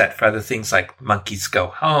Zorro set for other things like Monkeys Go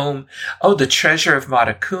Home, The Treasure of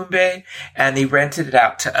Matacumbe, and they rented it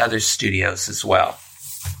out to other studios as well.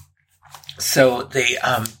 So they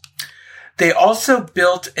also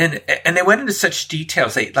built, and they went into such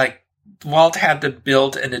details. Walt had to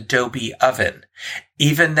build an adobe oven,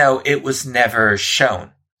 even though it was never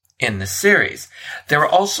shown in the series. There were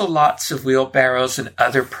also lots of wheelbarrows and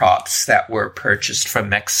other props that were purchased from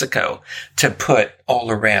Mexico to put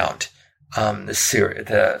all around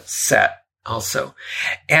the set also.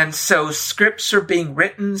 And so scripts are being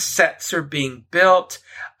written, sets are being built,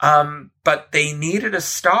 but they needed a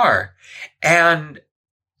star. And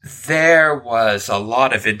there was a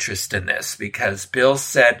lot of interest in this because Bill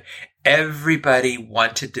said everybody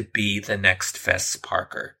wanted to be the next Fess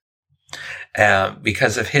Parker.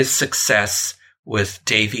 Because of his success with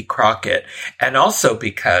Davy Crockett, and also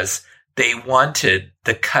because they wanted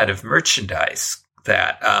the cut of merchandise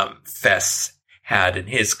that Fess had in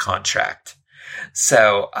his contract.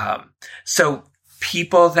 So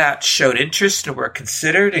people that showed interest and were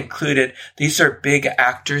considered included, these are big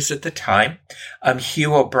actors at the time,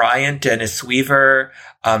 Hugh O'Brien, Dennis Weaver,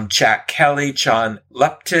 Jack Kelly, John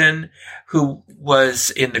Lupton, who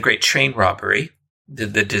was in The Great Train Robbery,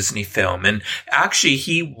 the Disney film. And actually,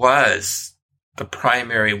 he was the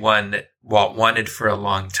primary one that Walt wanted for a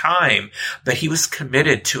long time, but he was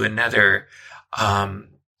committed to another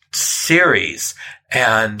series.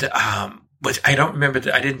 And which I don't remember,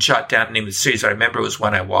 I didn't jot down the name of the series. I remember it was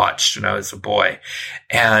one I watched when I was a boy.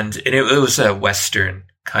 And it was a Western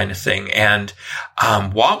kind of thing. And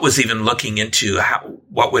Walt was even looking into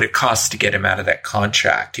what would it cost to get him out of that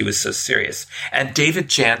contract. He was so serious. And David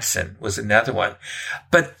Jansen was another one.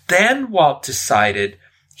 But then Walt decided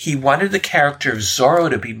he wanted the character of Zorro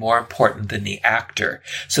to be more important than the actor.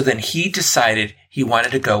 So then he decided he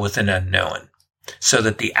wanted to go with an unknown so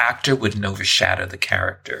that the actor wouldn't overshadow the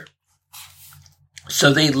character.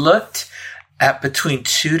 So they looked at between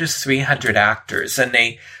 200 to 300 actors, and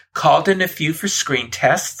they called in a few for screen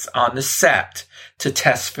tests on the set to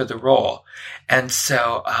test for the role. And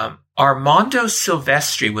so Armando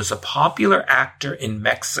Silvestri was a popular actor in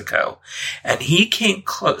Mexico, and he came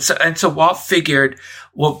close. And so Walt figured,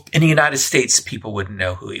 well, in the United States, people wouldn't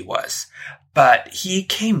know who he was. But he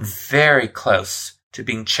came very close to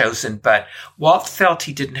being chosen, but Walt felt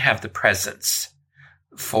he didn't have the presence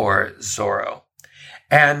for Zorro.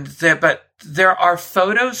 But there are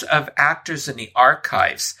photos of actors in the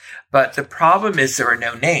archives, but the problem is there are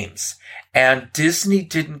no names. And Disney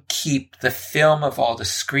didn't keep the film of all the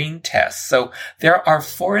screen tests. So there are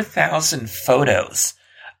 4,000 photos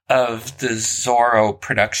of the Zorro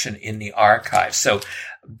production in the archive. So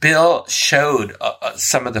Bill showed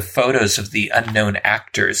some of the photos of the unknown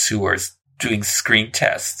actors who were doing screen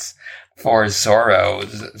tests for Zorro,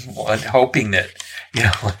 hoping that,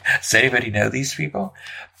 does anybody know these people?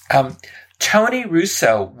 Tony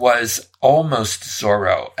Russo was almost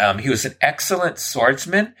Zorro. He was an excellent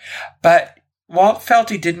swordsman, but Walt felt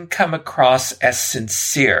he didn't come across as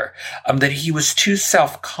sincere, that he was too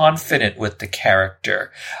self-confident with the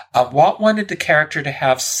character. Walt wanted the character to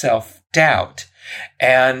have self-doubt.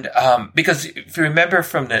 And because if you remember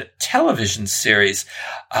from the television series,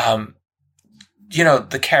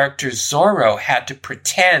 the character Zorro had to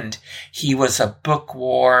pretend he was a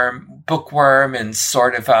bookworm and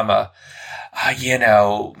sort of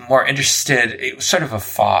more interested. It was sort of a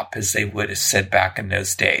fop, as they would have said back in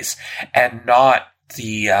those days, and not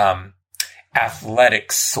the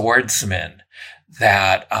athletic swordsman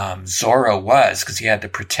that Zorro was, because he had to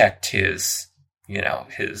protect his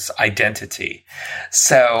identity.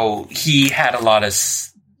 So he had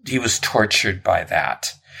he was tortured by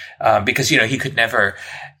that. Because, he could never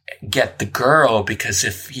get the girl, because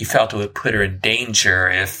if he felt it would put her in danger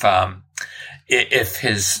if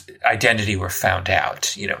his identity were found out,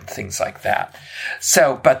 things like that.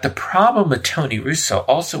 So, but the problem with Tony Russo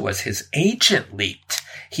also was his agent leaked.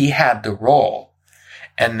 He had the role,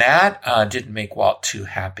 and that didn't make Walt too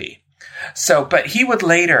happy. So, but he would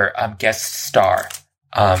later guest star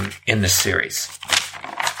in the series.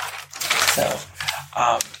 So,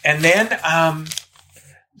 and then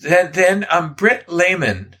Britt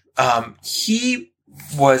Lehman, he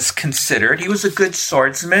was considered, he was a good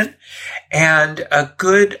swordsman and a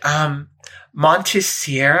good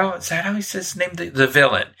Montesiero, is that how he says his name? The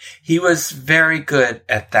villain. He was very good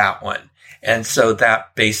at that one. And so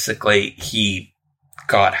that basically he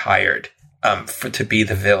got hired to be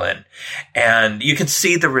the villain. And you can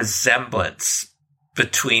see the resemblance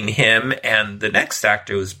between him and the next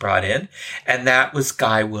actor who was brought in, and that was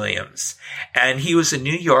Guy Williams. And he was a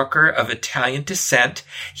New Yorker of Italian descent.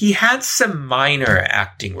 He had some minor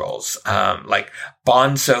acting roles, like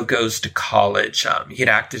Bonzo Goes to College. He had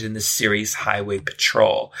acted in the series Highway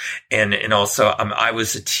Patrol, and also I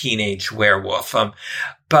Was a Teenage Werewolf.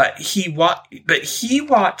 But he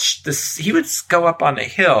watched this. He would go up on a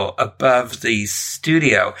hill above the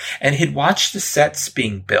studio, and he'd watch the sets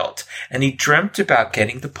being built, and he dreamt about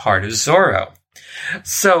getting the part of Zorro.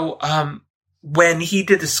 So, when he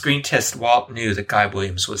did the screen test, Walt knew that Guy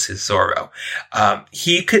Williams was his Zorro.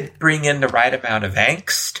 He could bring in the right amount of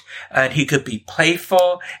angst, and he could be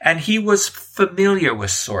playful, and he was familiar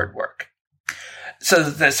with sword work.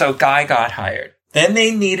 So Guy got hired. Then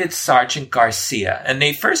they needed Sergeant Garcia, and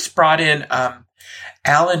they first brought in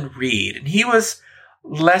Alan Reed, and he was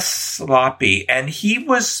less sloppy, and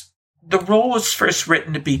the role was first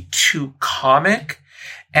written to be too comic,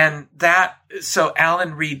 and so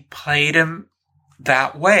Alan Reed played him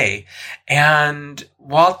that way, and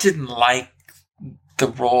Walt didn't like the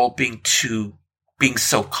role being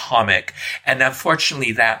so comic, and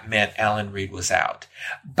unfortunately that meant Alan Reed was out.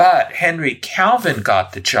 But Henry Calvin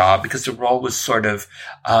got the job because the role was sort of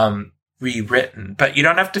rewritten. But you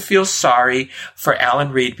don't have to feel sorry for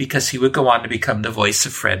Alan Reed, because he would go on to become the voice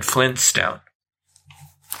of Fred Flintstone.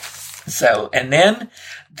 So, and then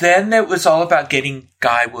it was all about getting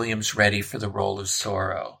Guy Williams ready for the role of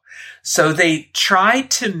Zorro. So they tried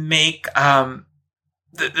to make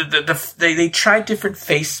they tried different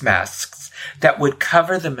face masks that would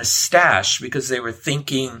cover the mustache, because they were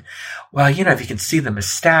thinking, well, if you can see the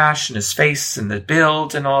mustache and his face and the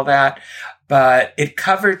build and all that, but it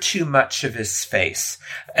covered too much of his face.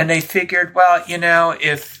 And they figured, well,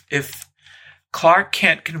 if Clark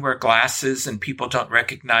Kent can wear glasses and people don't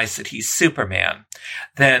recognize that he's Superman,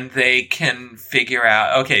 then they can figure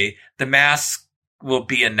out, okay, the mask will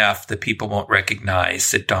be enough that people won't recognize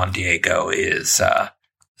that Don Diego is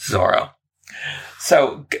Zorro.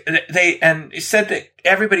 So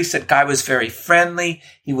everybody said Guy was very friendly.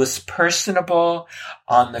 He was personable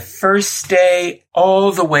on the first day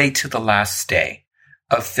all the way to the last day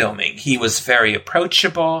of filming. He was very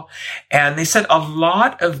approachable. And they said a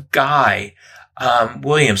lot of Guy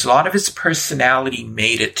Williams, a lot of his personality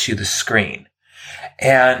made it to the screen.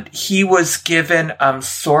 And he was given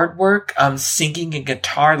sword work, singing and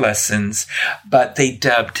guitar lessons, but they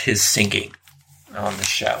dubbed his singing on the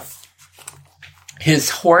show. His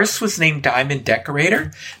horse was named Diamond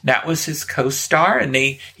Decorator. That was his co-star, and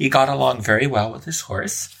he got along very well with his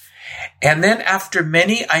horse. And then after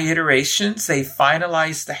many iterations, they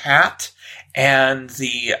finalized the hat and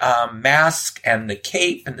the mask and the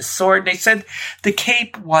cape and the sword. And they said the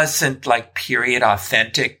cape wasn't like period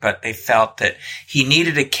authentic, but they felt that he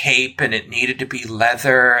needed a cape and it needed to be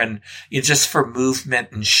leather and just for movement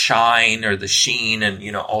and shine or the sheen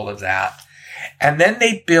and, all of that. And then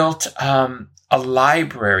they built a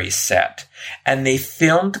library set and they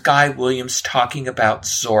filmed Guy Williams talking about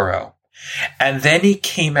Zorro. And then he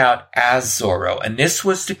came out as Zorro. And this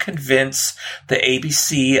was to convince the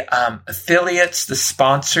ABC affiliates, the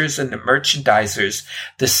sponsors, and the merchandisers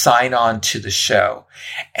to sign on to the show.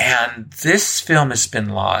 And this film has been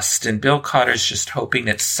lost. And Bill Cotter's just hoping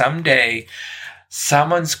that someday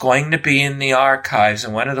someone's going to be in the archives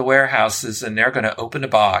in one of the warehouses and they're going to open a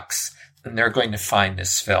box and they're going to find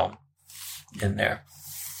this film in there.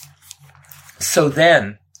 So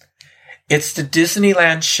then, it's the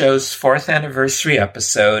Disneyland show's 4th anniversary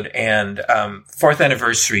episode and 4th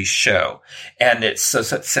anniversary show. And it's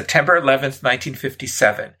September 11th,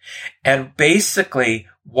 1957. And basically,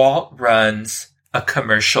 Walt runs a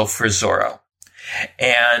commercial for Zorro.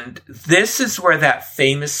 And this is where that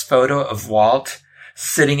famous photo of Walt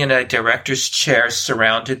sitting in a director's chair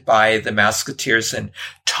surrounded by the Musketeers and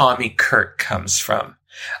Tommy Kirk comes from.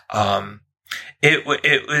 It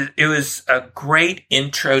was a great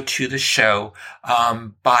intro to the show.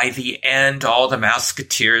 By the end, all the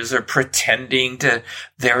Musketeers are pretending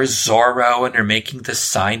they're Zorro and they're making the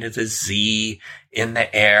sign of the Z in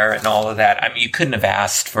the air and all of that. I mean, you couldn't have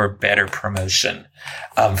asked for better promotion,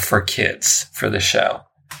 for kids for the show.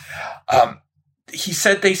 He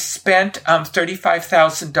said they spent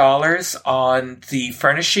 $35,000 on the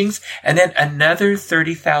furnishings and then another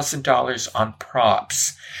 $30,000 on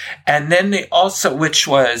props. And then they also, which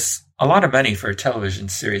was a lot of money for a television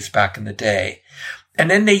series back in the day.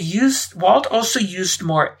 And then Walt also used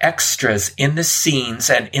more extras in the scenes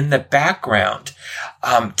and in the background,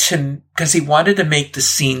 because he wanted to make the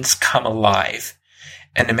scenes come alive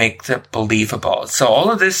and to make them believable. So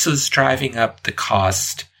all of this was driving up the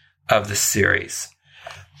cost of the series.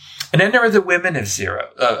 And then there were the women of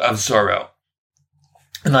Zorro.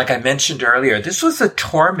 And like I mentioned earlier, this was a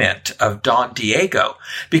torment of Don Diego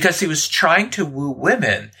because he was trying to woo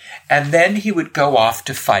women and then he would go off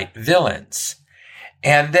to fight villains.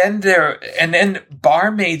 And then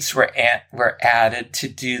barmaids were added to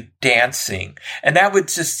do dancing. And that would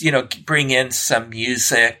just, bring in some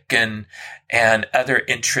music and other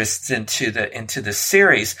interests into the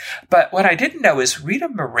series. But what I didn't know is Rita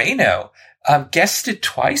Moreno guested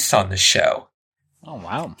twice on the show. Oh,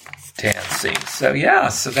 wow. Dancing. So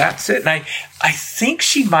that's it. And I think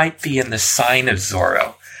she might be in the Sign of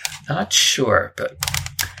Zorro. Not sure, but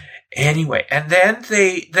anyway. And then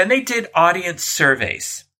they did audience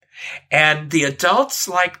surveys. And the adults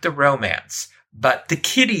liked the romance, but the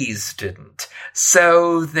kiddies didn't.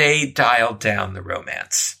 So they dialed down the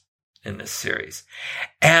romance in this series.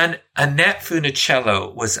 And Annette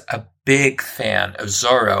Funicello was a big fan of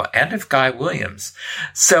Zorro and of Guy Williams.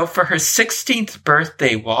 So for her 16th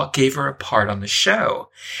birthday, Walt gave her a part on the show.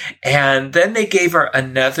 And then they gave her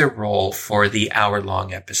another role for the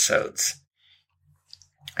hour-long episodes.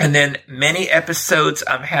 And then many episodes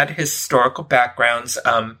had historical backgrounds.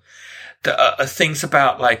 Things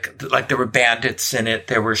about like there were bandits in it.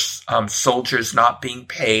 There were soldiers not being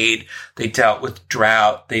paid. They dealt with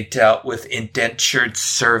drought. They dealt with indentured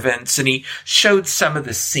servants, and he showed some of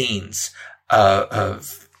the scenes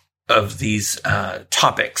of these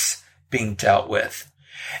topics being dealt with.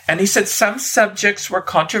 And he said some subjects were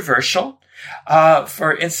controversial.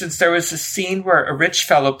 For instance, there was a scene where a rich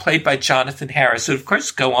fellow played by Jonathan Harris, who of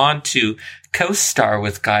course go on to co-star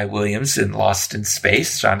with Guy Williams in Lost in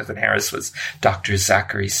Space. Jonathan Harris was Dr.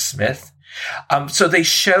 Zachary Smith. So they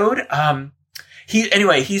showed,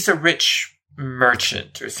 he's a rich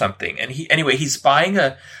merchant or something. And he's buying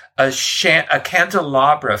a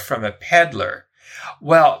candelabra from a peddler.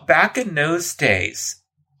 Well, back in those days,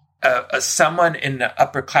 someone in the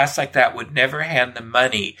upper class like that would never hand the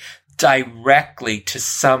money directly to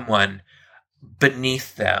someone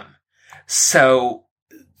beneath them. So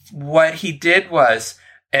what he did was,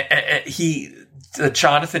 the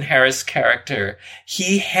Jonathan Harris character,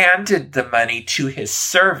 he handed the money to his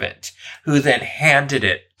servant, who then handed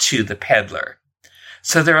it to the peddler.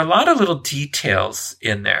 So there are a lot of little details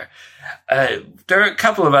in there. There are a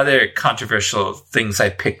couple of other controversial things I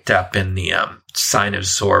picked up in the Sign of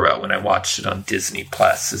Zorro when I watched it on Disney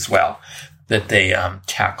Plus as well, that they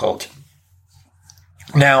tackled.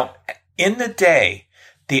 Now, in the day,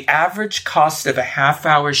 the average cost of a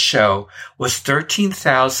half-hour show was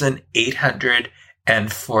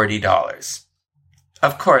 $13,840.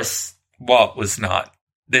 of course,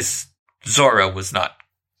 this Zorro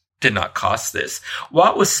did not cost this.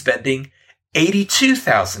 Walt was spending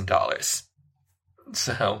 $82,000.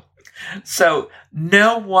 So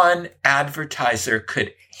no one advertiser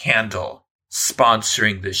could handle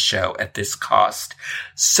sponsoring this show at this cost.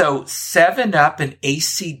 So 7-Up and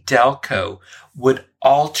AC Delco would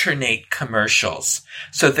alternate commercials.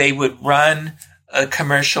 So they would run a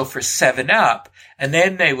commercial for 7-Up, and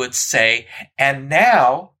then they would say, and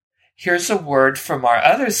now here's a word from our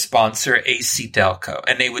other sponsor, AC Delco.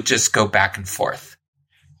 And they would just go back and forth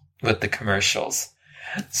with the commercials.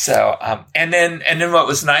 So, and then what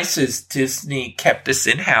was nice is Disney kept this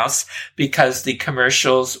in-house because the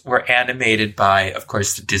commercials were animated by, of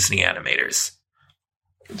course, the Disney animators.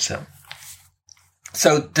 So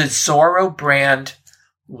the Zorro brand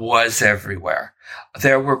was everywhere.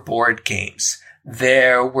 There were board games.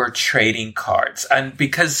 There were trading cards. And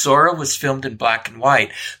because Zorro was filmed in black and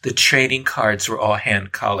white, the trading cards were all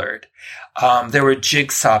hand-colored. There were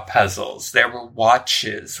jigsaw puzzles. There were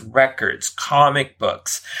watches, records, comic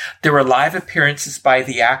books. There were live appearances by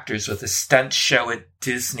the actors with a stunt show at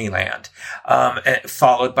Disneyland,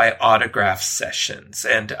 followed by autograph sessions.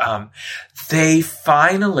 And they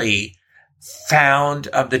finally found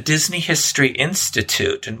the Disney History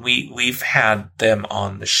Institute, and we've had them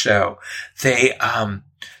on the show. They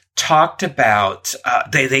talked about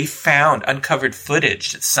they found uncovered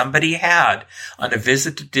footage that somebody had on a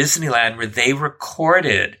visit to Disneyland where they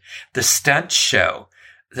recorded the stunt show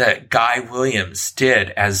that Guy Williams did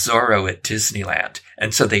as Zorro at Disneyland.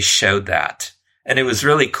 And so they showed that. And it was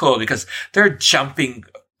really cool because they're jumping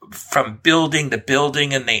from building to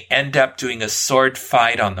building, and they end up doing a sword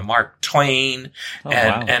fight on the Mark Twain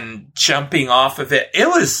and jumping off of it. It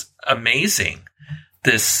was amazing,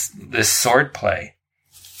 this sword play.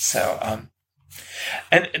 So,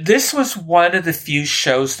 and this was one of the few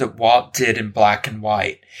shows that Walt did in black and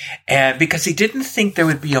white, and because he didn't think there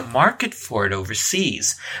would be a market for it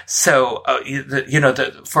overseas. So,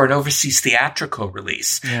 for an overseas theatrical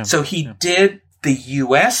release. Yeah. So he did the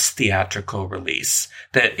U.S. theatrical release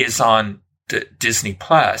that is on the Disney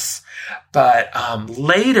Plus, but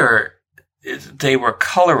later they were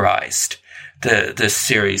colorized, the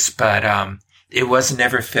series, but it was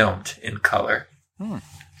never filmed in color.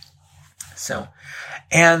 So,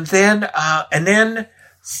 and then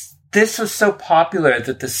this was so popular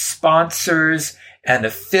that the sponsors and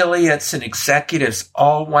affiliates and executives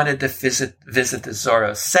all wanted to visit the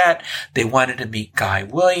Zorro set. They wanted to meet Guy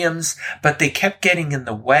Williams, but they kept getting in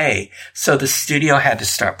the way. So the studio had to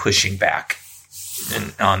start pushing back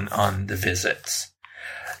on the visits.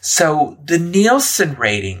 So the Nielsen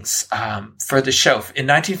ratings for the show in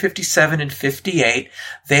 1957 and 58,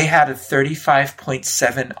 they had a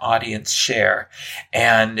 35.7 audience share,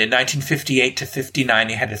 and in 1958 to 59,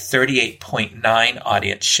 they had a 38.9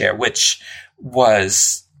 audience share, which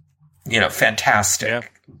was,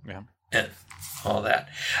 fantastic. Yeah. And all that.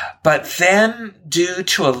 But then, due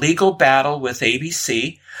to a legal battle with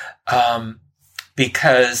ABC,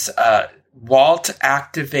 because Walt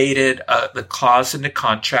activated the clause in the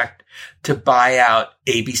contract to buy out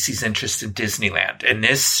ABC's interest in Disneyland. And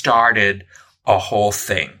this started a whole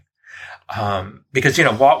thing. Because,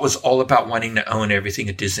 Walt was all about wanting to own everything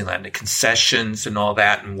at Disneyland, the concessions and all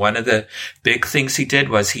that. And one of the big things he did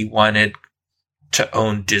was he wanted to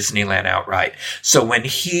own Disneyland outright. So when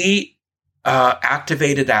he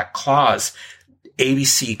activated that clause,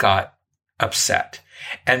 ABC got upset.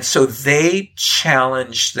 And so they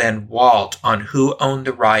challenged then Walt on who owned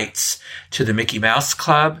the rights to the Mickey Mouse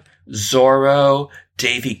Club, Zorro,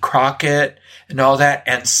 Davy Crockett, and all that.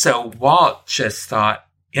 And so Walt just thought,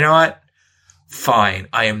 you know what? Fine,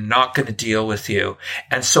 I am not going to deal with you.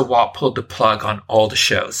 And so Walt pulled the plug on all the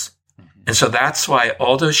shows. And so that's why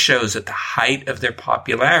all those shows at the height of their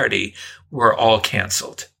popularity were all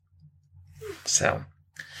canceled. So,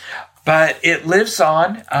 but it lives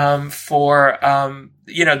on for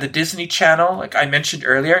the Disney Channel. Like I mentioned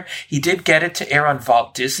earlier, he did get it to air on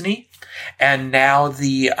Walt Disney, and now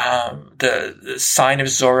the Sign of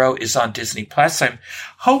Zorro is on Disney Plus. I'm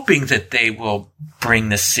hoping that they will bring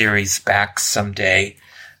the series back someday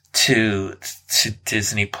to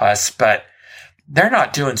Disney Plus, but they're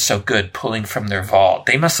not doing so good pulling from their vault.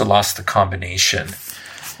 They must have lost the combination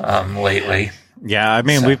lately. Yeah, I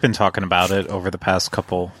mean, we've been talking about it over the past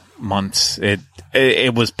couple months.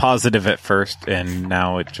 It was positive at first, and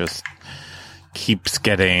now it just keeps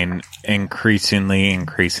getting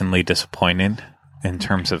increasingly disappointing in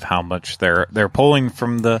terms of how much they're pulling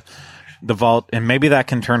from the vault. And maybe that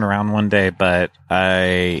can turn around one day, but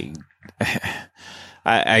I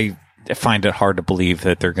find it hard to believe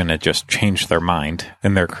that they're going to just change their mind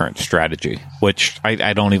in their current strategy, which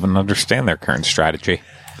I don't even understand their current strategy.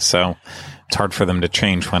 So it's hard for them to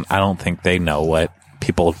change when I don't think they know what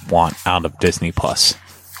people want out of Disney Plus.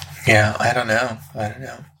 Yeah, I don't know.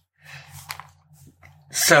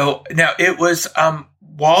 So now it was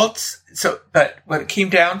Walt's. But what it came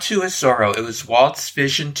down to is Zorro. It was Walt's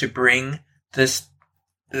vision to bring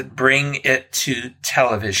it to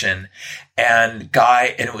television, and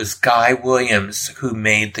it was Guy Williams who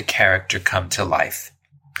made the character come to life.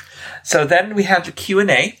 So then we had the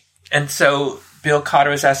Q&A, and so Bill Cotter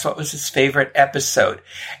was asked what was his favorite episode,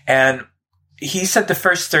 and he said the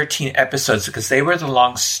first 13 episodes because they were the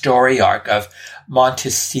long story arc of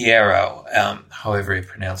Montesiero, however he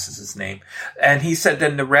pronounces his name. And he said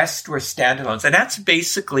then the rest were standalones. And that's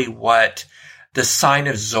basically what The Sign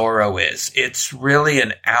of Zorro is. It's really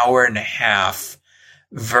an hour and a half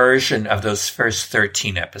version of those first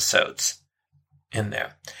 13 episodes in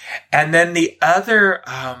there. And then the other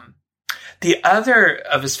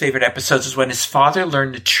of his favorite episodes is when his father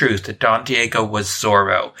learned the truth that Don Diego was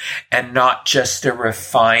Zorro and not just a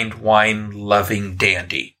refined wine-loving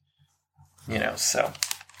dandy. So.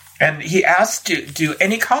 And he asked, do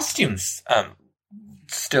any costumes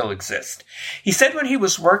still exist? He said when he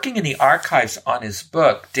was working in the archives on his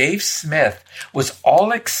book, Dave Smith was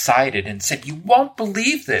all excited and said, "You won't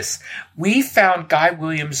believe this. We found Guy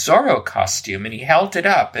Williams' Zorro costume," and he held it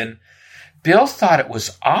up, and Bill thought it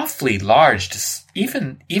was awfully large,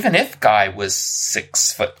 even if Guy was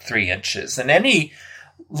 6'3". And then he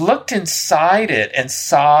looked inside it and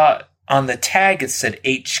saw on the tag it said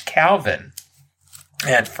H. Calvin,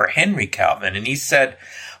 and for Henry Calvin. And he said,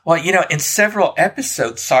 well, in several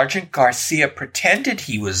episodes, Sergeant Garcia pretended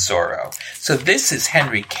he was Zorro. So this is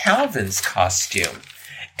Henry Calvin's costume.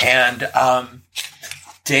 And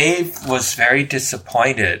Dave was very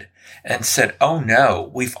disappointed and said, "Oh no,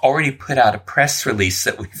 we've already put out a press release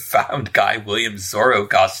that we found Guy Williams' Zorro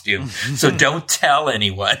costume, so don't tell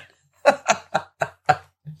anyone."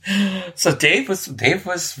 So Dave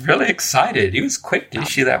was really excited. He was quick to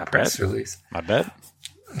issue that press release. I bet.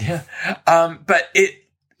 Yeah. But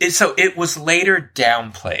it was later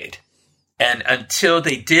downplayed. And until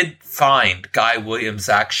they did find Guy Williams'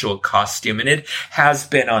 actual costume, and it has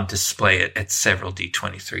been on display at several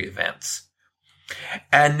D23 events.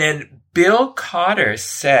 And then Bill Cotter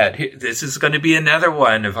said, this is going to be another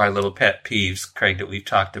one of our little pet peeves, Craig, that we've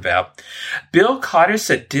talked about. Bill Cotter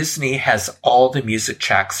said Disney has all the music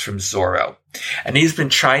tracks from Zorro. And he's been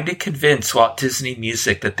trying to convince Walt Disney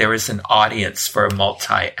Music that there is an audience for a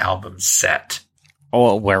multi-album set.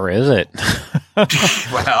 Oh, where is it?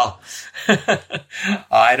 Well,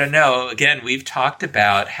 I don't know. Again, we've talked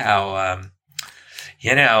about how,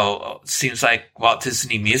 it seems like Walt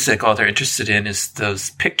Disney Music, all they're interested in is those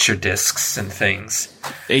picture discs and things.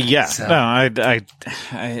 Yeah. So. No, I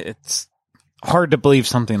it's hard to believe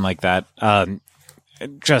something like that.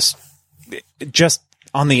 Just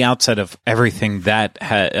on the outset of everything that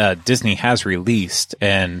Disney has released,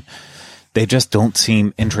 and they just don't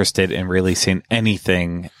seem interested in releasing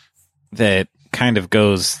anything that kind of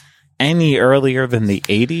goes any earlier than the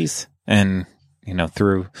 80s and,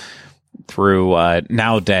 through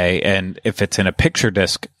nowadays. And if it's in a picture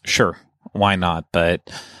disc, sure, why not? But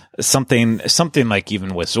something like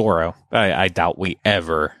even with Zorro, I doubt we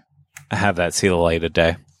ever have that see the light of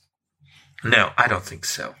day. No, I don't think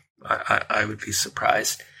so. I would be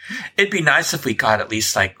surprised. It'd be nice if we got at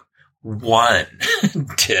least like one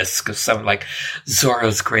disc of something like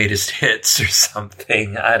Zorro's Greatest Hits or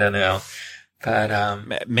something. I don't know.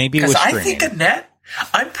 But maybe it was I think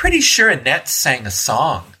I'm pretty sure Annette sang a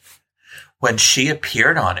song when she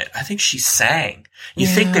appeared on it. I think she sang. You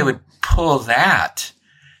think they would pull that?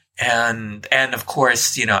 And of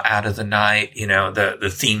course, Out of the Night,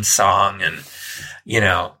 the theme song and,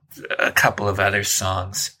 a couple of other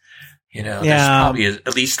songs. There's probably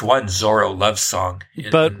at least one Zorro love song.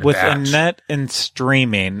 But with Annette and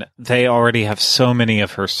streaming, they already have so many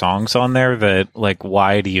of her songs on there that, like,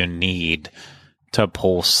 why do you need to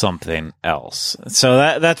pull something else?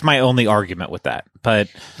 So that's my only argument with that. But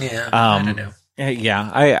I don't know.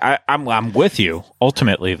 Yeah, I'm with you.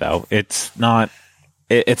 Ultimately, though, it's not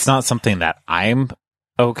something that I'm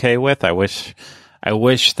okay with. I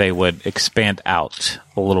wish they would expand out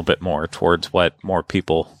a little bit more towards what more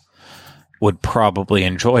people would probably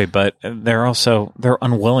enjoy, but they're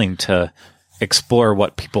unwilling to explore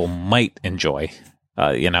what people might enjoy.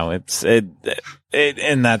 And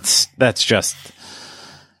that's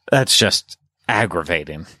just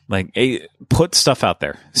aggravating. Like, put stuff out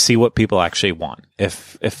there, see what people actually want.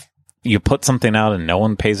 If you put something out and no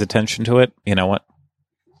one pays attention to it, you know what?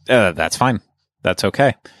 that's fine. That's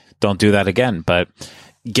okay. Don't do that again. But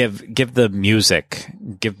give movies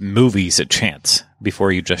a chance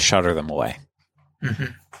before you just shutter them away. Mm-hmm.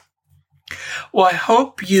 Well, I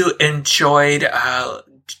hope you enjoyed,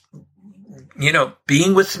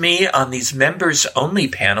 being with me on these members-only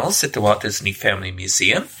panels that the Walt Disney Family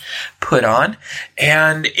Museum put on.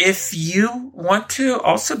 And if you want to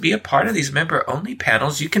also be a part of these member-only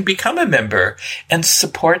panels, you can become a member and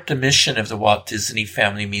support the mission of the Walt Disney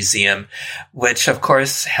Family Museum, which, of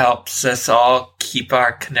course, helps us all keep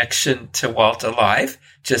our connection to Walt alive,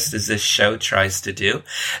 just as this show tries to do.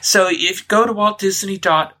 So if you go to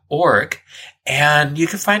waltdisney.org, and you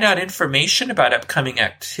can find out information about upcoming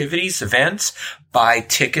activities, events, buy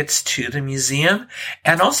tickets to the museum,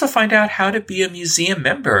 and also find out how to be a museum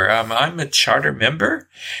member. I'm a charter member,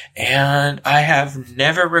 and I have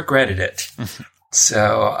never regretted it.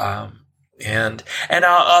 So, and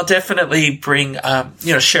I'll definitely bring,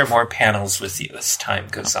 share more panels with you as time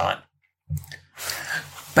goes on.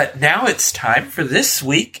 But now it's time for This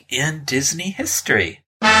Week in Disney History.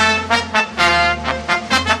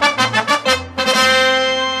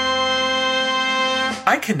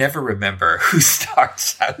 I can never remember who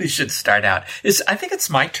should start out. I think it's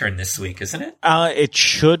my turn this week, isn't it? It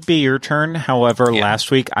should be your turn. However,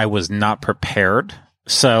 last week I was not prepared,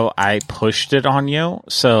 so I pushed it on you.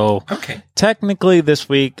 So technically this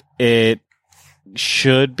week it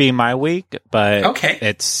should be my week, but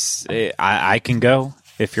I can go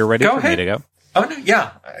if you're ready for me to go. Oh, no,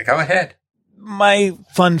 yeah. Go ahead. My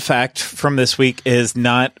fun fact from this week is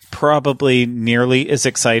not probably nearly as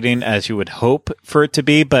exciting as you would hope for it to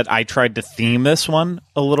be, but I tried to theme this one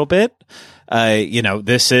a little bit.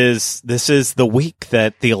 This is the week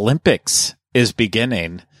that the Olympics is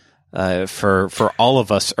beginning for all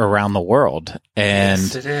of us around the world, and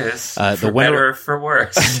yes, it is. For better or for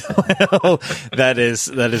worse. Well, that is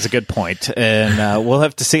a good point, and we'll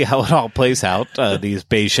have to see how it all plays out. These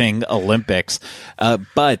Beijing Olympics,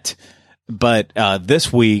 But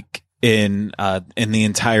this week in the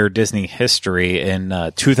entire Disney history, in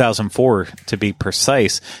 2004 to be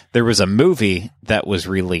precise, there was a movie that was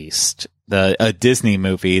released, a Disney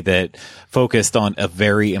movie that focused on a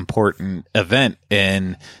very important event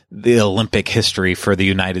in the Olympic history for the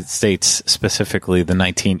United States, specifically the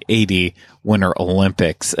 1980 Winter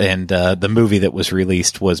Olympics. And the movie that was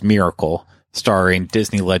released was Miracle, starring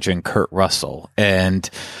Disney legend Kurt Russell. And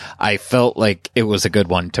I felt like it was a good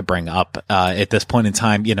one to bring up. At this point in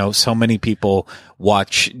time, so many people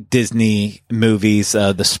watch Disney movies,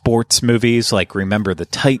 the sports movies like Remember the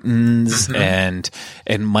Titans and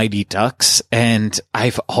Mighty Ducks. And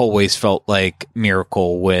I've always felt like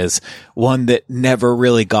Miracle was one that never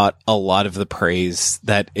really got a lot of the praise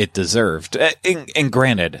that it deserved. And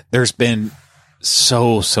granted, there's been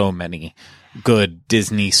so many good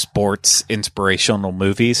Disney sports inspirational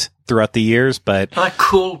movies throughout the years, but like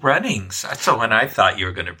Cool Runnings. That's the one I thought you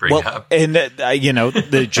were going to bring up. And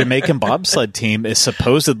the Jamaican bobsled team is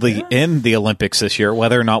supposedly in the Olympics this year.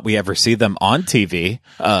 Whether or not we ever see them on TV,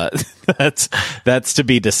 that's to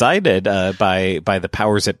be decided by the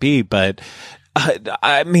powers that be. But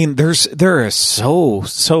I mean, there are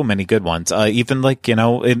so many good ones. Even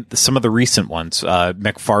in some of the recent ones,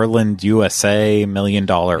 McFarland USA, $1 Million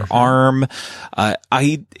Arm.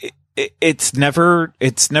 It's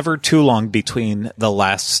never too long between the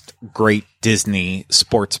last great Disney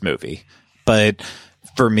sports movie. But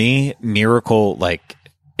for me, Miracle,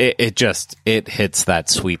 it hits that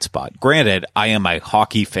sweet spot. Granted, I am a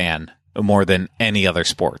hockey fan more than any other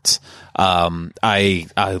sports. I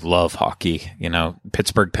love hockey,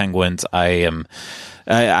 Pittsburgh Penguins. I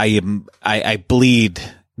bleed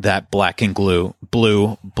that black and gold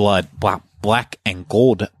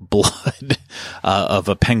blood, of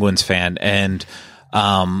a Penguins fan. And,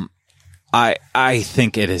 I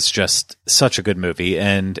think it is just such a good movie.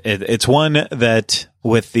 And it's one that,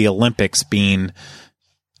 with the Olympics being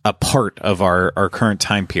a part of our current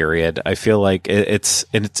time period, I feel like it's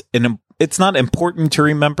not important to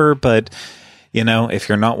remember, but if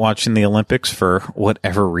you're not watching the Olympics for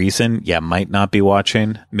whatever reason, you might not be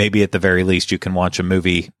watching. Maybe at the very least you can watch a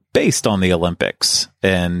movie based on the Olympics,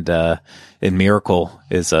 and Miracle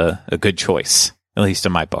is a good choice, at least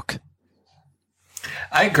in my book.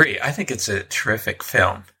 I agree. I think it's a terrific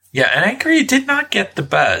film. Yeah, and I agree it did not get the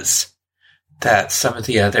buzz that some of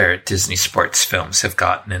the other Disney sports films have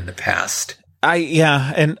gotten in the past.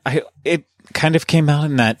 It kind of came out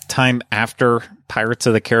in that time after Pirates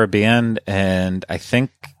of the Caribbean, and I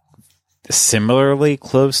think similarly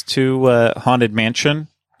close to Haunted Mansion.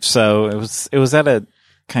 So it was at a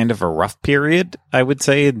kind of a rough period, I would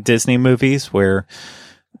say, in Disney movies, where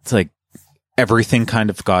it's like everything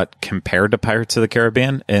kind of got compared to Pirates of the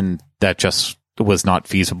Caribbean, and that just was not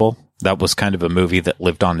feasible. That was kind of a movie that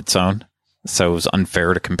lived on its own. So it was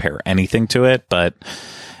unfair to compare anything to it, but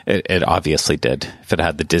it obviously did if it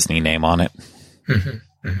had the Disney name on it.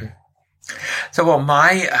 Mm-hmm, mm-hmm. So, well,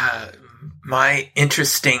 my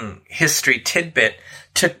interesting history tidbit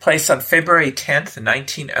took place on February 10th,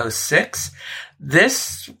 1906.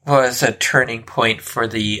 This was a turning point for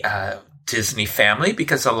the Disney family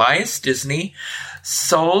because Elias Disney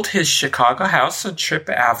sold his Chicago house on Tripp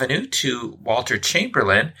Avenue to Walter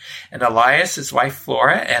Chamberlain, and Elias, his wife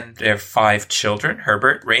Flora, and their 5 children,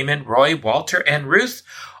 Herbert, Raymond, Roy, Walter, and Ruth,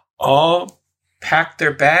 all packed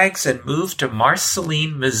their bags and moved to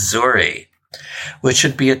Marceline, Missouri, which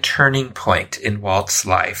would be a turning point in Walt's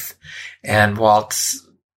life. And Walt's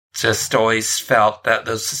just always felt that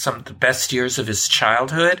those are some of the best years of his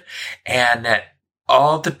childhood, and that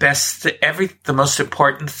all the best, the most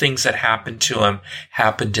important things that happened to him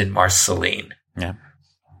happened in Marceline. Yeah.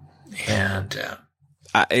 And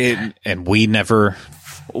we never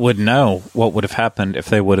would know what would have happened if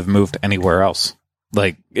they would have moved anywhere else.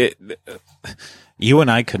 Like, you and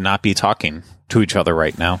I could not be talking to each other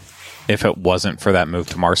right now if it wasn't for that move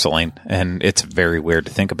to Marceline. And it's very weird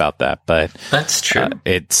to think about that, but that's true.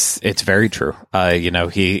 It's very true.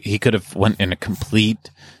 He could have went in a complete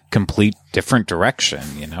different direction,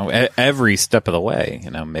 every step of the way.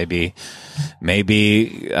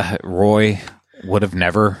 Maybe Roy would have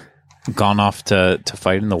never gone off to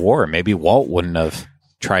fight in the war. Maybe Walt wouldn't have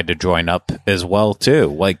tried to join up as well too.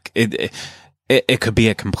 Like it could be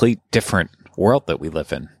a complete different world that we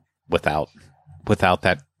live in without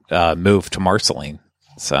that move to Marceline.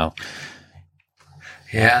 So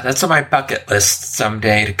yeah, that's on my bucket list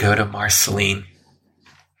someday, to go to Marceline,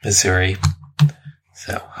 Missouri.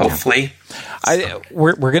 So hopefully,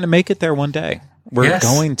 we're going to make it there one day. We're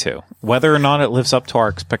going to. Whether or not it lives up to our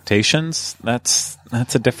expectations, that's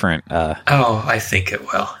a different. I think it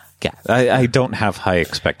will. Yeah, I don't have high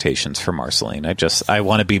expectations for Marceline. I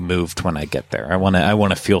want to be moved when I get there. I want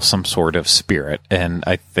to feel some sort of spirit, and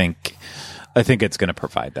I think it's going to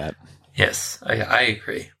provide that. Yes, I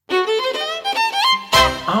agree.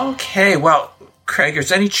 Okay, well, Craig,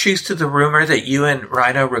 is any truth to the rumor that you and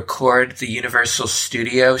Rhino record the Universal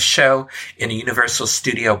Studio show in a Universal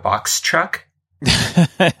Studio box truck?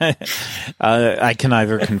 I can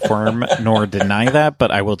neither confirm nor deny that,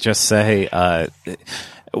 but I will just say,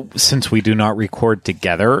 since we do not record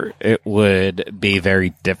together, it would be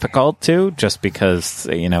very difficult to, just because,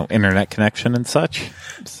 internet connection and such.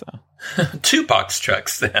 So. 2 box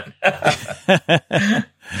trucks, then.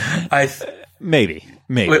 Maybe.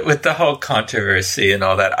 With the whole controversy and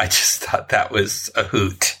all that, I just thought that was a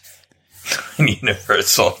hoot.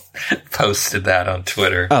 Universal posted that on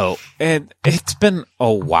Twitter. Oh, and it's been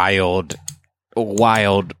a wild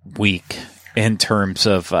week in terms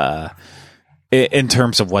of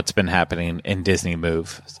what's been happening in Disney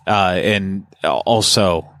Move, and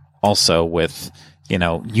also with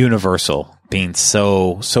Universal being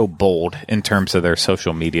so bold in terms of their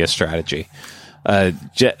social media strategy.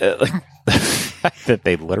 The fact that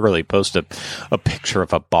they literally posted a picture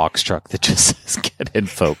of a box truck that just says, "Get in,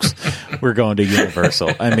 folks. We're going to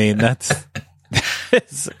Universal." I mean,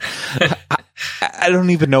 I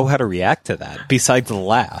don't even know how to react to that besides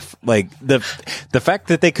laugh. Like, the fact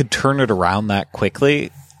that they could turn it around that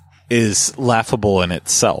quickly is laughable in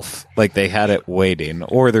itself. Like, they had it waiting,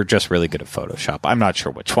 or they're just really good at Photoshop. I'm not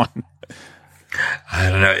sure which one. I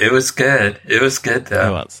don't know. It was good. It was good, though.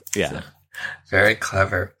 It was, yeah. So, very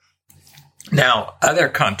clever. Now, other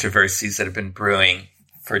controversies that have been brewing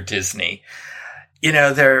for Disney.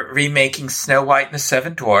 They're remaking Snow White and the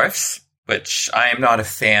Seven Dwarfs, which I am not a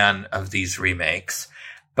fan of these remakes.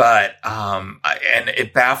 But, and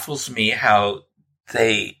it baffles me how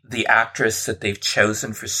the actress that they've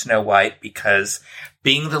chosen for Snow White, because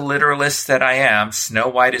being the literalist that I am, Snow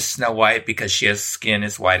White is Snow White because she has skin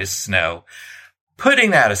as white as snow.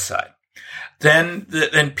 Putting that aside, then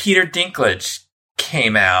Peter Dinklage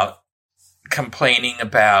came out complaining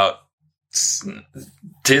about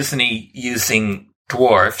Disney using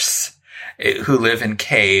dwarfs who live in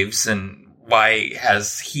caves, and why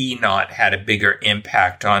has he not had a bigger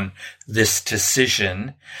impact on this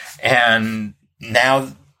decision? And now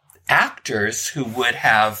actors who would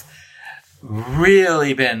have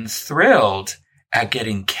really been thrilled at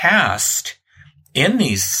getting cast in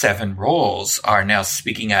these 7 roles are now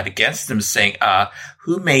speaking out against them, saying,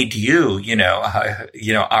 who made you,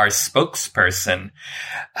 our spokesperson,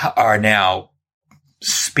 are now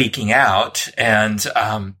speaking out. And,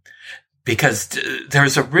 because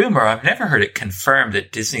there's a rumor, I've never heard it confirmed,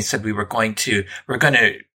 that Disney said we're going to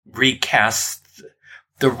recast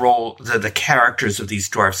the characters of these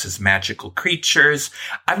dwarfs as magical creatures.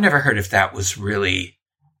 I've never heard if that was really,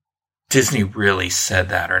 Disney really said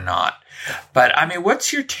that or not. But I mean,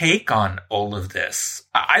 what's your take on all of this?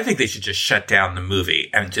 I think they should just shut down the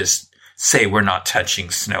movie and just say we're not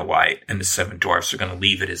touching Snow White and the Seven Dwarfs. We're going to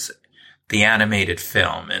leave it as the animated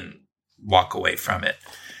film and walk away from it.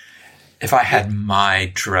 If I had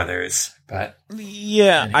my druthers, but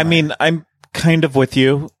yeah, anyway. I mean, I'm kind of with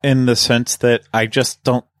you in the sense that I just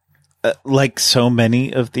don't like so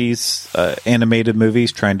many of these animated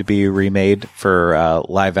movies trying to be remade for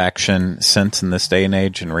live action sense in this day and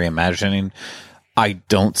age and reimagining. I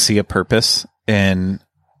don't see a purpose in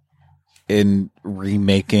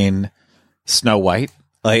remaking Snow White.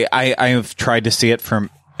 Like I have tried to see it from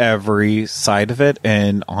every side of it,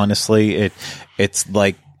 and honestly, it's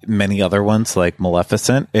like many other ones, like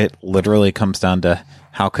Maleficent. It literally comes down to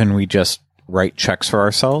how can we just write checks for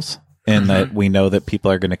ourselves, and that we know that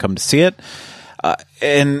people are going to come to see it.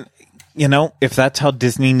 And you know, if that's how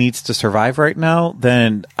Disney needs to survive right now,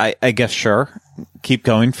 then I guess sure, keep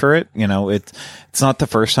going for it. You know, it's not the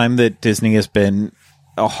first time that Disney has been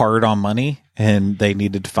hard on money and they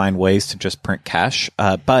needed to find ways to just print cash.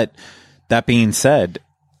 But that being said,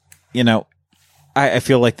 you know, I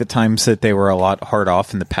feel like the times that they were a lot hard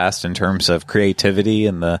off in the past in terms of creativity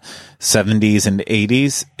in the 70s and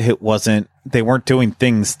 80s, they weren't doing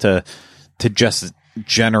things to just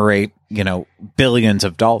generate, you know, billions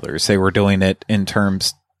of dollars. They were doing it in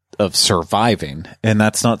terms of surviving. And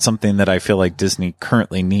that's not something that I feel like Disney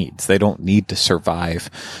currently needs. They don't need to survive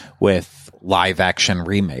with live action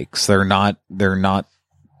remakes. They're not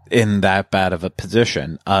in that bad of a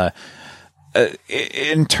position.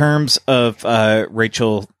 In terms of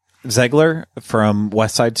Rachel Zegler from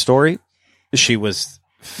West Side Story, she was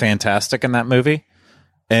fantastic in that movie,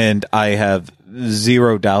 and I have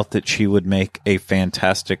zero doubt that she would make a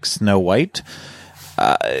fantastic Snow White.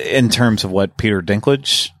 In terms of what Peter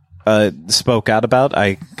Dinklage spoke out about,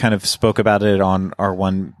 I kind of spoke about it on our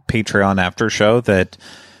one Patreon after show that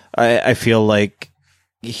I feel like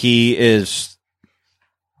he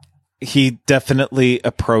definitely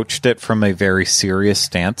approached it from a very serious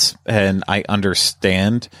stance, and I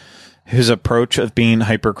understand his approach of being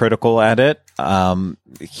hypercritical at it. I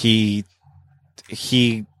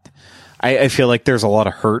feel like there's a lot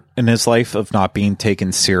of hurt in his life of not being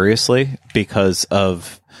taken seriously because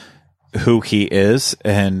of who he is,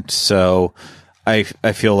 and so I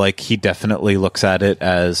feel like he definitely looks at it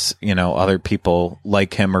as, you know, other people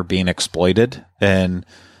like him are being exploited, and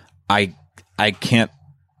I can't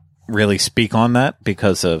really speak on that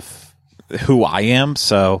because of who I am.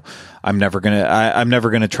 So I'm never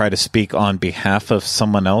gonna try to speak on behalf of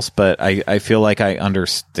someone else, but I feel like I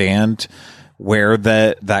understand where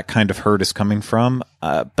that kind of hurt is coming from.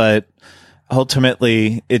 But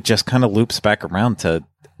ultimately it just kind of loops back around to,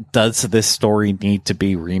 does this story need to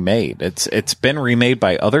be remade? It's been remade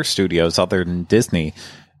by other studios other than Disney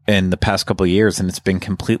in the past couple of years, and it's been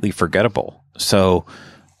completely forgettable. So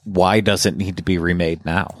why does it need to be remade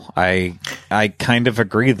now? I kind of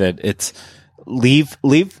agree that it's leave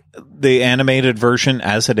the animated version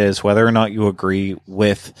as it is, whether or not you agree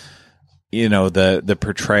with, you know, the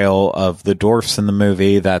portrayal of the dwarfs in the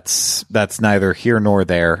movie. That's neither here nor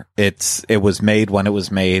there. It was made when it was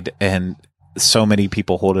made, and so many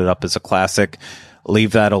people hold it up as a classic.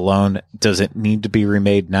 Leave that alone. Does it need to be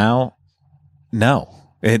remade now? No,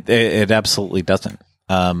 it absolutely doesn't.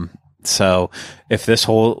 So if this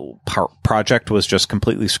whole project was just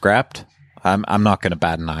completely scrapped, I'm not going to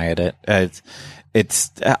bat an eye at it.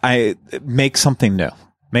 Make something new.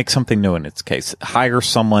 Make something new in its case. Hire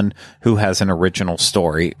someone who has an original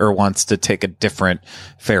story or wants to take a different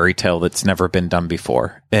fairy tale that's never been done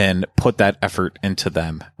before and put that effort into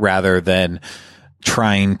them rather than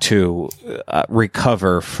trying to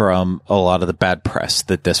recover from a lot of the bad press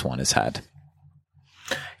that this one has had.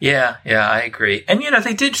 Yeah, I agree. And, you know,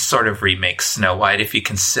 they did sort of remake Snow White if you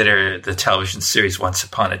consider the television series Once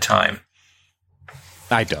Upon a Time.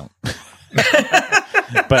 I don't.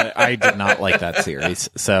 But I did not like that series,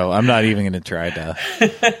 so I'm not even going to try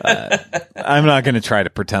to... I'm not going to try to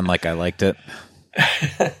pretend like I liked it.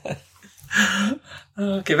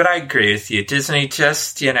 Okay, but I agree with you. Disney,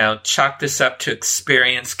 just, you know, chalk this up to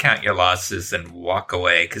experience, count your losses, and walk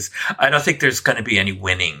away, because I don't think there's going to be any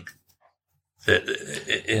winning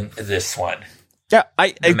in this one. Yeah,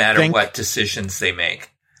 no matter what decisions they make.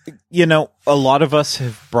 You know, a lot of us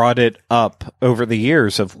have brought it up over the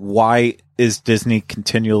years of why is Disney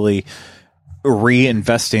continually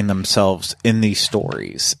reinvesting themselves in these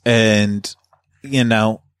stories. And, you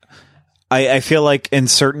know, I feel like in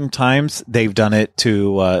certain times they've done it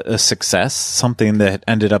to a success, something that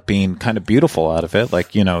ended up being kind of beautiful out of it.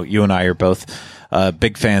 Like, you know, you and I are both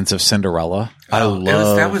big fans of Cinderella.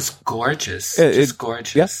 That was gorgeous. Just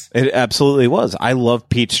gorgeous. Yeah, it absolutely was. I love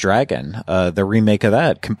Pete's Dragon, the remake of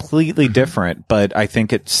that. Completely different, but I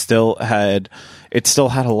think it still had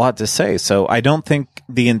a lot to say. So I don't think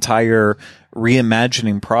the entire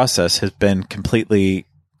reimagining process has been completely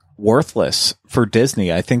worthless for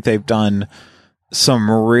Disney. I think they've done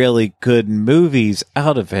some really good movies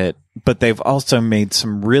out of it, but they've also made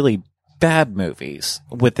some really bad movies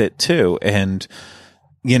with it too. And,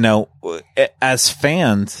 you know, as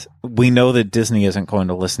fans, we know that Disney isn't going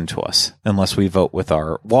to listen to us unless we vote with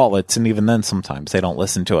our wallets. And even then, sometimes they don't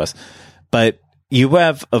listen to us. But you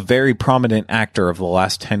have a very prominent actor of the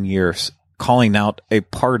last 10 years calling out a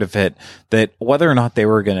part of it that whether or not they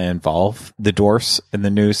were going to involve the dwarfs in the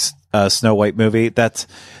new Snow White movie, that's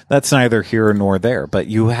neither here nor there. But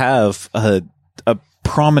you have a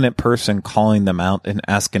prominent person calling them out and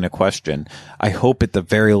asking a question. I hope at the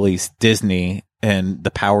very least Disney and the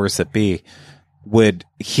powers that be would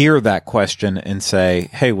hear that question and say,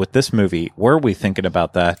 hey, with this movie, were we thinking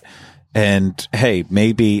about that? And hey,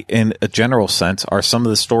 maybe in a general sense, are some of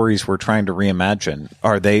the stories we're trying to reimagine,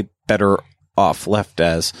 are they better off left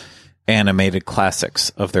as animated classics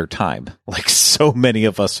of their time, like so many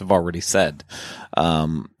of us have already said?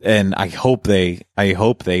 And I hope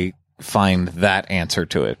they find that answer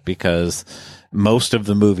to it, because most of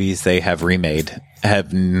the movies they have remade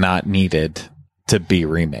have not needed to be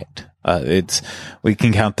remade. We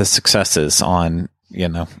can count the successes on, you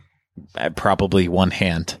know, probably one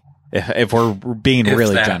hand if we're being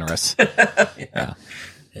really generous. Yeah.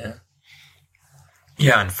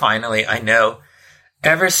 And finally, I know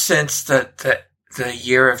ever since the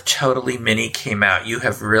year of Totally Minnie came out, you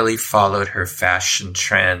have really followed her fashion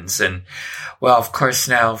trends. And, well, of course,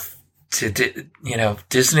 now to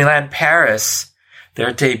Disneyland Paris,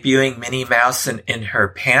 they're debuting Minnie Mouse in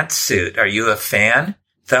her pantsuit. Are you a fan?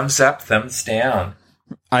 Thumbs up, thumbs down.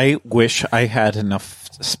 I wish I had enough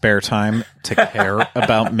spare time to care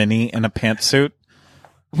about Minnie in a pantsuit.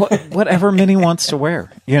 Whatever Minnie wants to wear.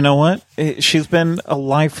 You know what? She's been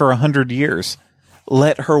alive for 100 years.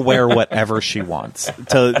 Let her wear whatever she wants.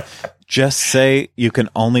 To just say you can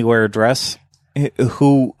only wear a dress,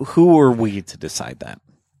 who are we to decide that?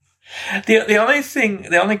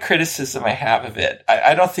 The only criticism I have of it,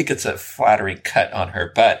 I don't think it's a flattering cut on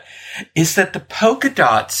her, but is that the polka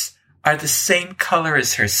dots are the same color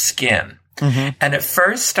as her skin. Mm-hmm. And at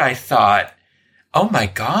first I thought, oh my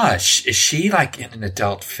gosh, is she like in an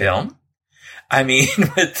adult film? I mean,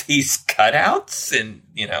 with these cutouts and,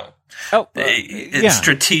 you know, in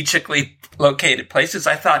strategically located places,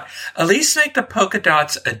 I thought, at least make the polka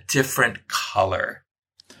dots a different color.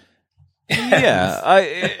 Yeah,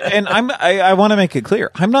 I want to make it clear.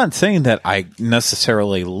 I'm not saying that I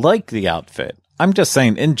necessarily like the outfit. I'm just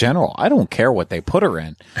saying, in general, I don't care what they put her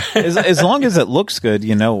in, as long as it looks good.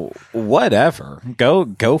 You know, whatever,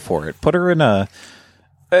 go for it. Put her in a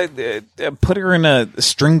string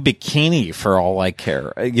bikini for all I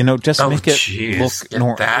care. You know, just make it look.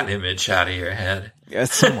 Get that image out of your head.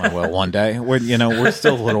 Someone will one day. We're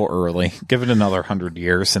still a little early. Give it another 100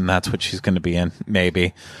 years, and that's what she's going to be in,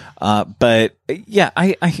 maybe. But yeah,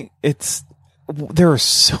 there are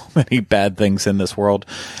so many bad things in this world.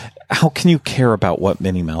 How can you care about what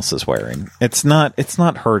Minnie Mouse is wearing? It's not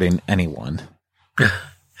hurting anyone.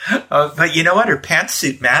 But you know what? Her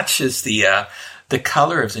pantsuit matches the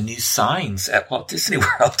color of the new signs at Walt Disney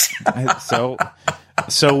World.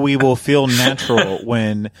 So we will feel natural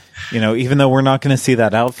when, even though we're not going to see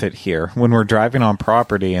that outfit here, when we're driving on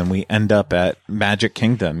property and we end up at Magic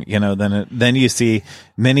Kingdom, then you see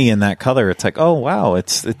Minnie in that color. It's like, oh wow,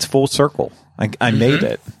 it's full circle. I made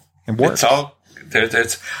it. It works. It's all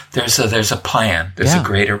there's a plan. There's a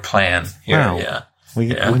greater plan here. Wow. Yeah.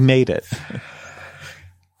 We made it.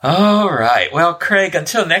 All right. Well, Craig,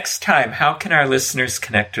 until next time, how can our listeners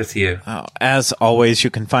connect with you? As always, you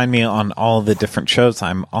can find me on all the different shows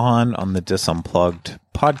I'm on the Disunplugged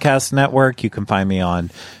podcast network. You can find me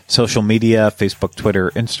on social media, Facebook,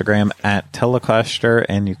 Twitter, Instagram at Telecaster,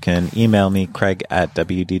 and you can email me, Craig at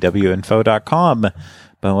wdwinfo.com.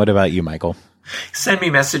 But what about you, Michael? Send me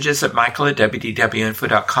messages at Michael at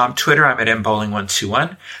wdwinfo.com. Twitter, I'm at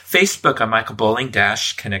mbowling121. Facebook, I'm Michael Bowling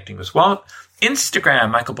 - Connecting with Walt.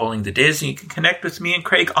 Instagram, Michael Bowling the Diz, and you can connect with me and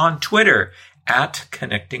Craig on Twitter at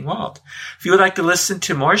Connecting Walt. If you would like to listen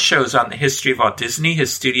to more shows on the history of Walt Disney,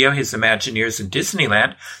 his studio, his Imagineers, and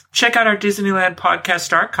Disneyland, check out our Disneyland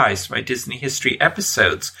podcast archives by Disney History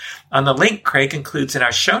episodes on the link Craig includes in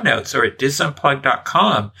our show notes or at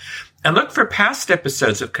disunplug.com. And look for past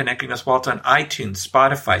episodes of Connecting with Walt on iTunes,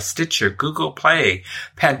 Spotify, Stitcher, Google Play,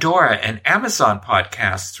 Pandora, and Amazon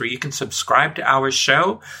podcasts, where you can subscribe to our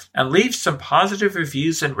show and leave some positive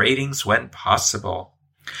reviews and ratings when possible.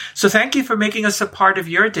 So thank you for making us a part of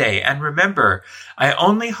your day. And remember, I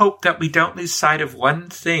only hope that we don't lose sight of one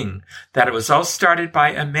thing, that it was all started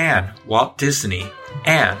by a man, Walt Disney,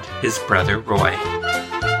 and his brother Roy.